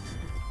up.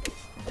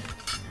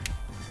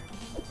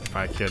 If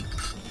I could.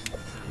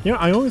 You know,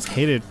 I always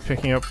hated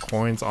picking up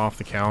coins off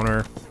the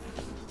counter.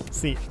 It's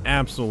the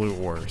absolute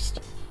worst.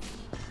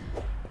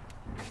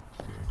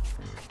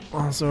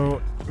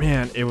 Also,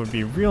 man, it would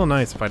be real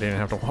nice if I didn't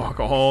have to walk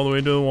all the way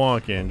to the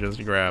walk-in just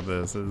to grab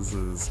this. This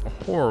is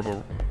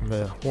horrible.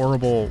 The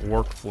horrible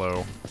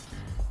workflow.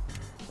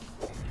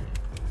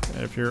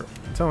 If you're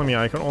telling me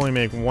I can only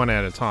make one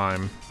at a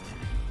time,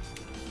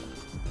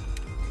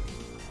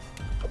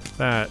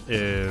 that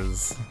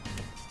is,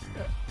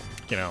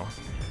 you know,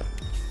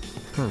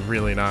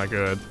 really not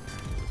good.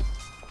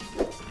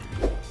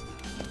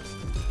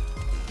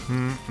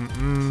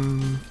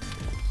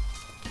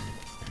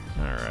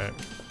 Alright.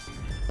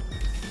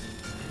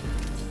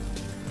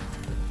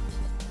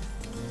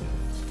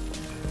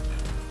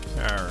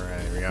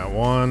 Alright, we got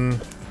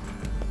 1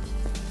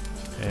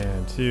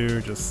 and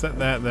 2. Just set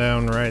that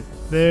down right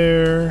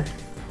there.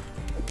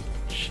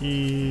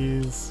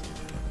 Cheese,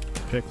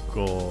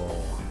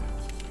 pickle,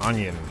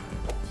 onion,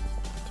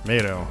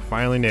 tomato.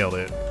 Finally nailed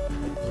it.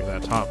 Look at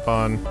that top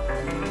bun.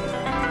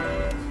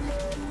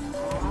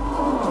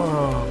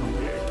 Oh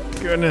my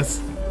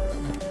goodness.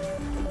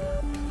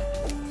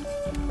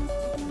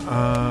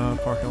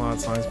 Parking lot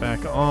signs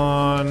back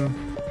on.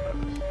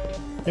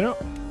 You know,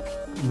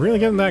 I'm really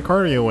getting that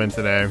cardio in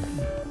today.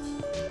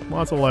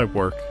 Lots of leg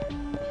work.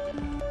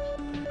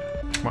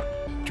 Come on,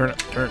 turn it,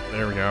 turn it.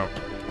 There we go.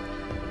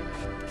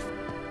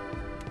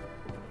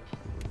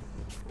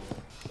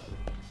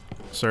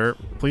 Sir,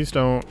 please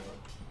don't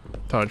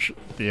touch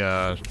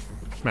the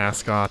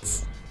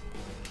mascots.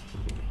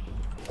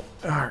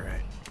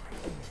 Alright.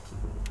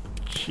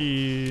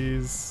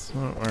 Cheese.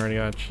 Oh, I already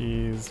got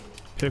cheese.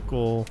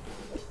 Pickle.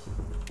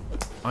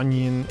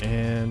 Onion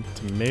and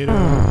tomato.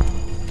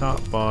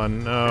 Top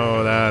bun.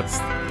 Oh, that's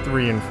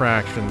 3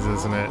 infractions,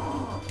 isn't it?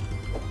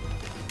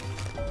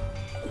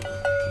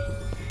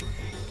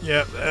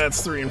 Yep,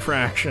 that's 3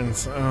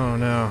 infractions. Oh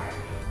no.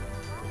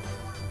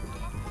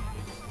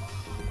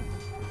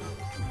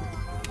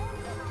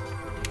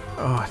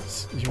 Oh,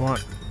 you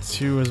want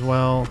 2 as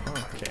well?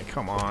 Okay,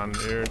 come on,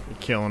 dude. You're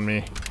killing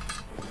me.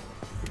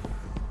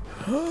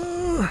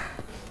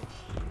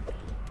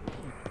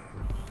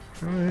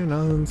 Alright,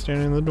 nothing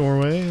standing in the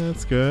doorway.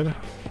 That's good.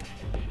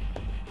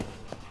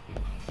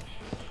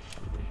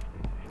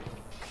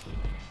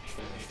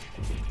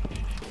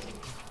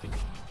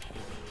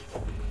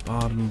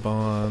 Bottom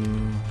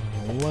bun,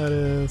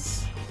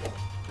 lettuce,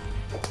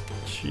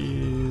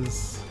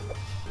 cheese,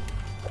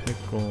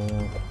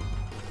 pickle,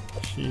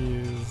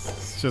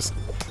 cheese. Just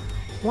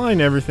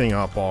line everything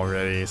up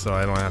already so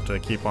I don't have to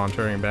keep on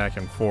turning back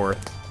and forth.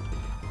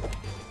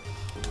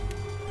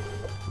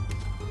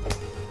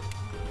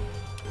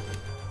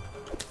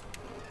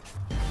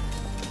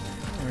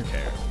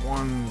 Okay,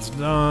 1's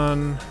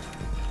done.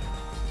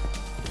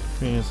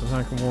 Means the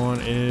second one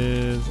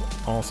is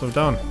also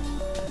done.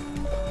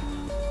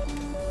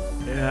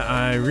 Yeah,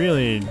 I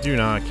really do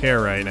not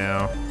care right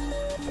now.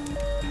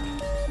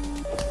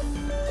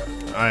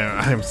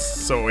 I'm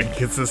so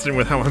inconsistent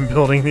with how I'm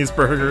building these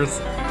burgers.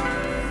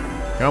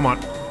 Come on.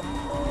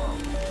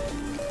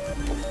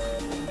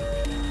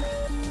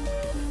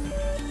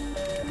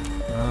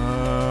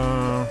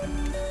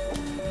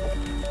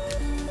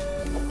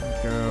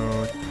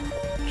 Go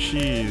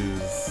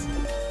cheese,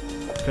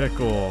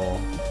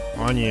 pickle,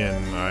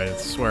 onion. I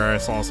swear I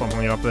saw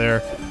something up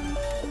there.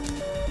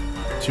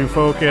 Too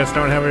focused,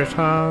 don't have your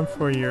time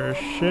for your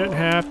shit,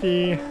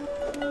 Happy.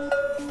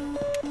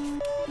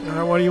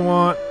 What do you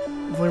want?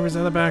 Flavors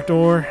at the back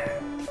door.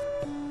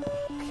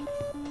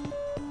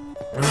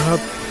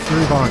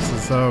 3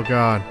 boxes, oh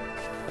god.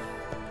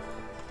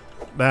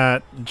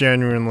 That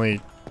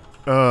genuinely,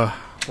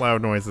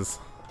 loud noises.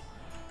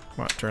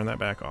 Come on, turn that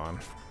back on.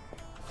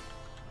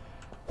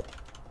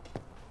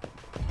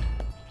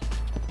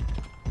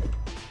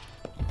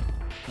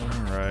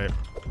 Alright.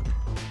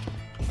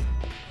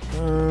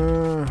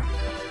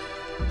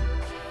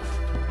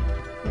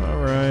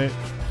 Alright.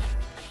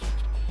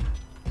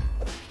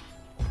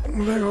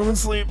 Go back home and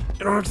sleep.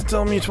 You don't have to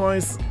tell me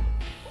twice.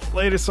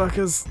 Later,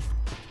 suckers.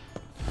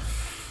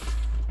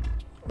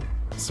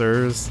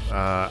 Sirs,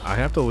 I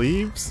have to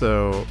leave,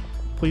 so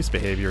please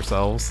behave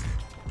yourselves.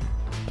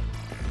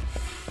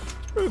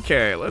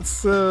 Okay,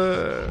 let's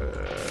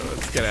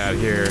get out of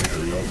here.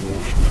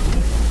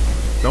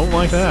 Don't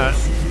like that.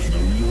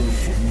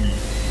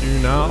 Do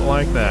not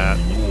like that.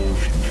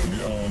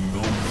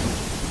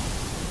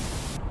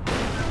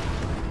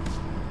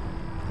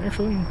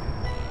 Actually,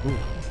 ooh.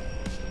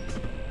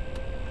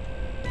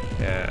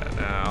 Yeah,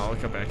 nah, I'll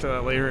come back to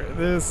that later.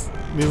 These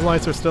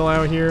lights are still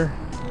out here.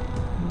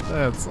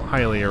 That's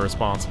highly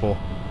irresponsible.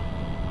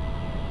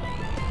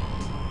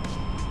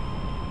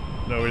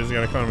 Nobody's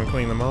gonna come and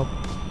clean them up.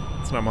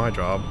 It's not my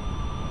job.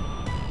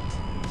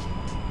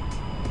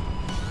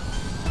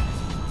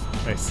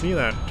 I see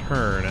that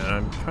turn, and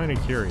I'm kind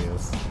of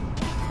curious.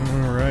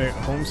 Alright,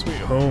 home sweet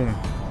home.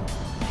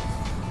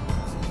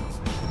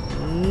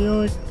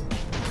 Yoink.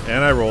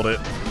 And I rolled it.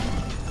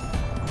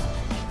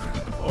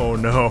 Oh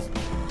no.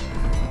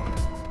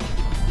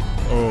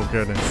 Oh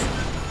goodness.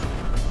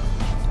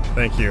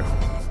 Thank you.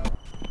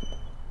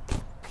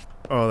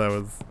 Oh, that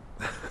was...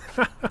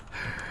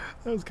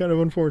 That was kind of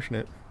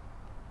unfortunate.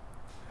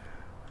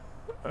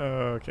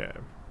 Okay.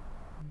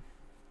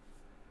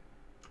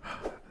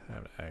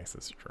 Have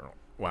access to journal.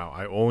 Wow,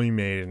 I only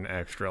made an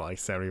extra like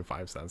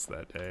 75 cents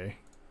that day.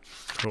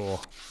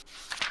 Cool.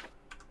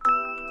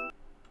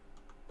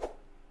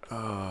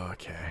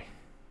 Okay.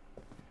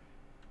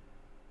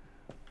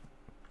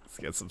 Let's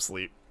get some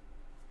sleep.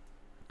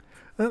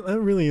 That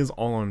really is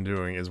all I'm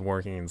doing, is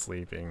working and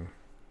sleeping.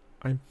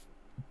 I've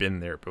been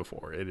there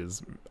before. It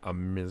is a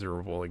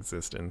miserable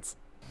existence.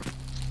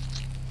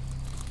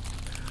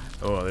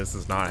 Oh, this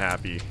is not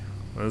happy.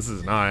 This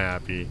is not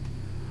happy.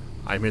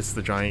 I missed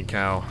the giant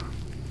cow.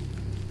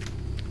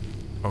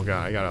 Oh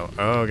god, I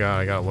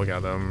gotta look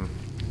at them.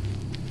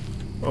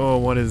 Oh,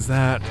 what is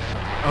that?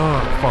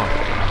 Oh, fuck.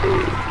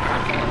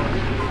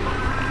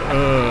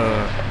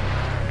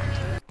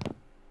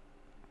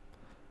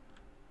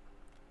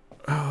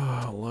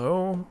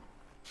 Hello?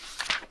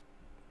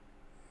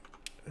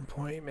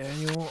 Employee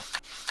manual?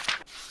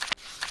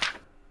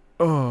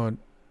 Oh.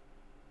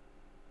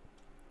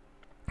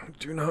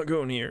 Do not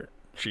go near.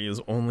 She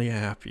is only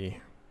happy.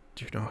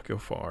 Do not go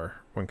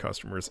far when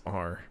customers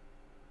are.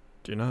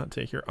 Do not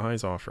take your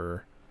eyes off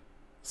her.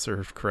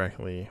 Served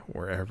correctly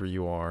wherever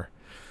you are.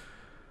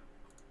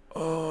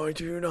 Oh, I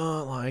do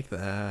not like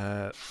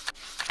that.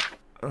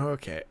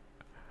 Okay.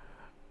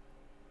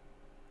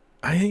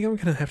 I think I'm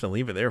gonna have to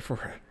leave it there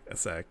for a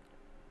sec.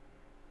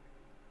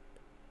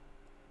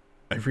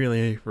 I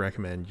really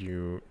recommend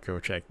you go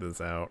check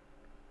this out.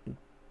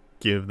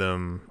 Give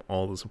them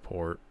all the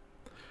support.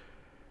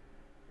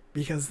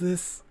 Because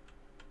this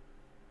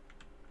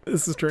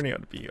is turning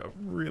out to be a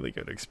really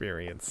good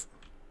experience.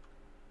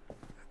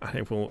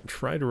 I will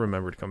try to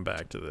remember to come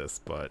back to this,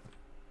 but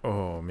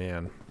oh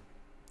man.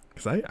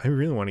 Because I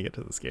really want to get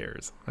to the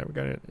scares. I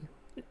haven't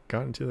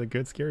gotten to the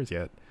good scares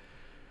yet.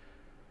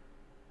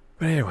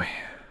 But anyway.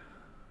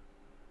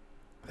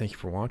 Thank you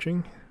for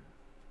watching.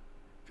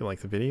 If you like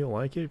the video,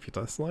 like it. If you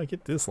dislike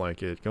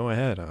it. Go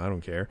ahead. I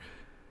don't care.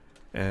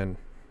 And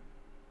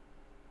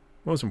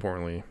most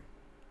importantly,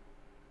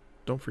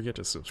 don't forget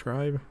to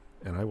subscribe,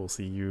 and I will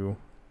see you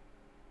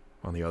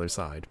on the other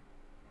side.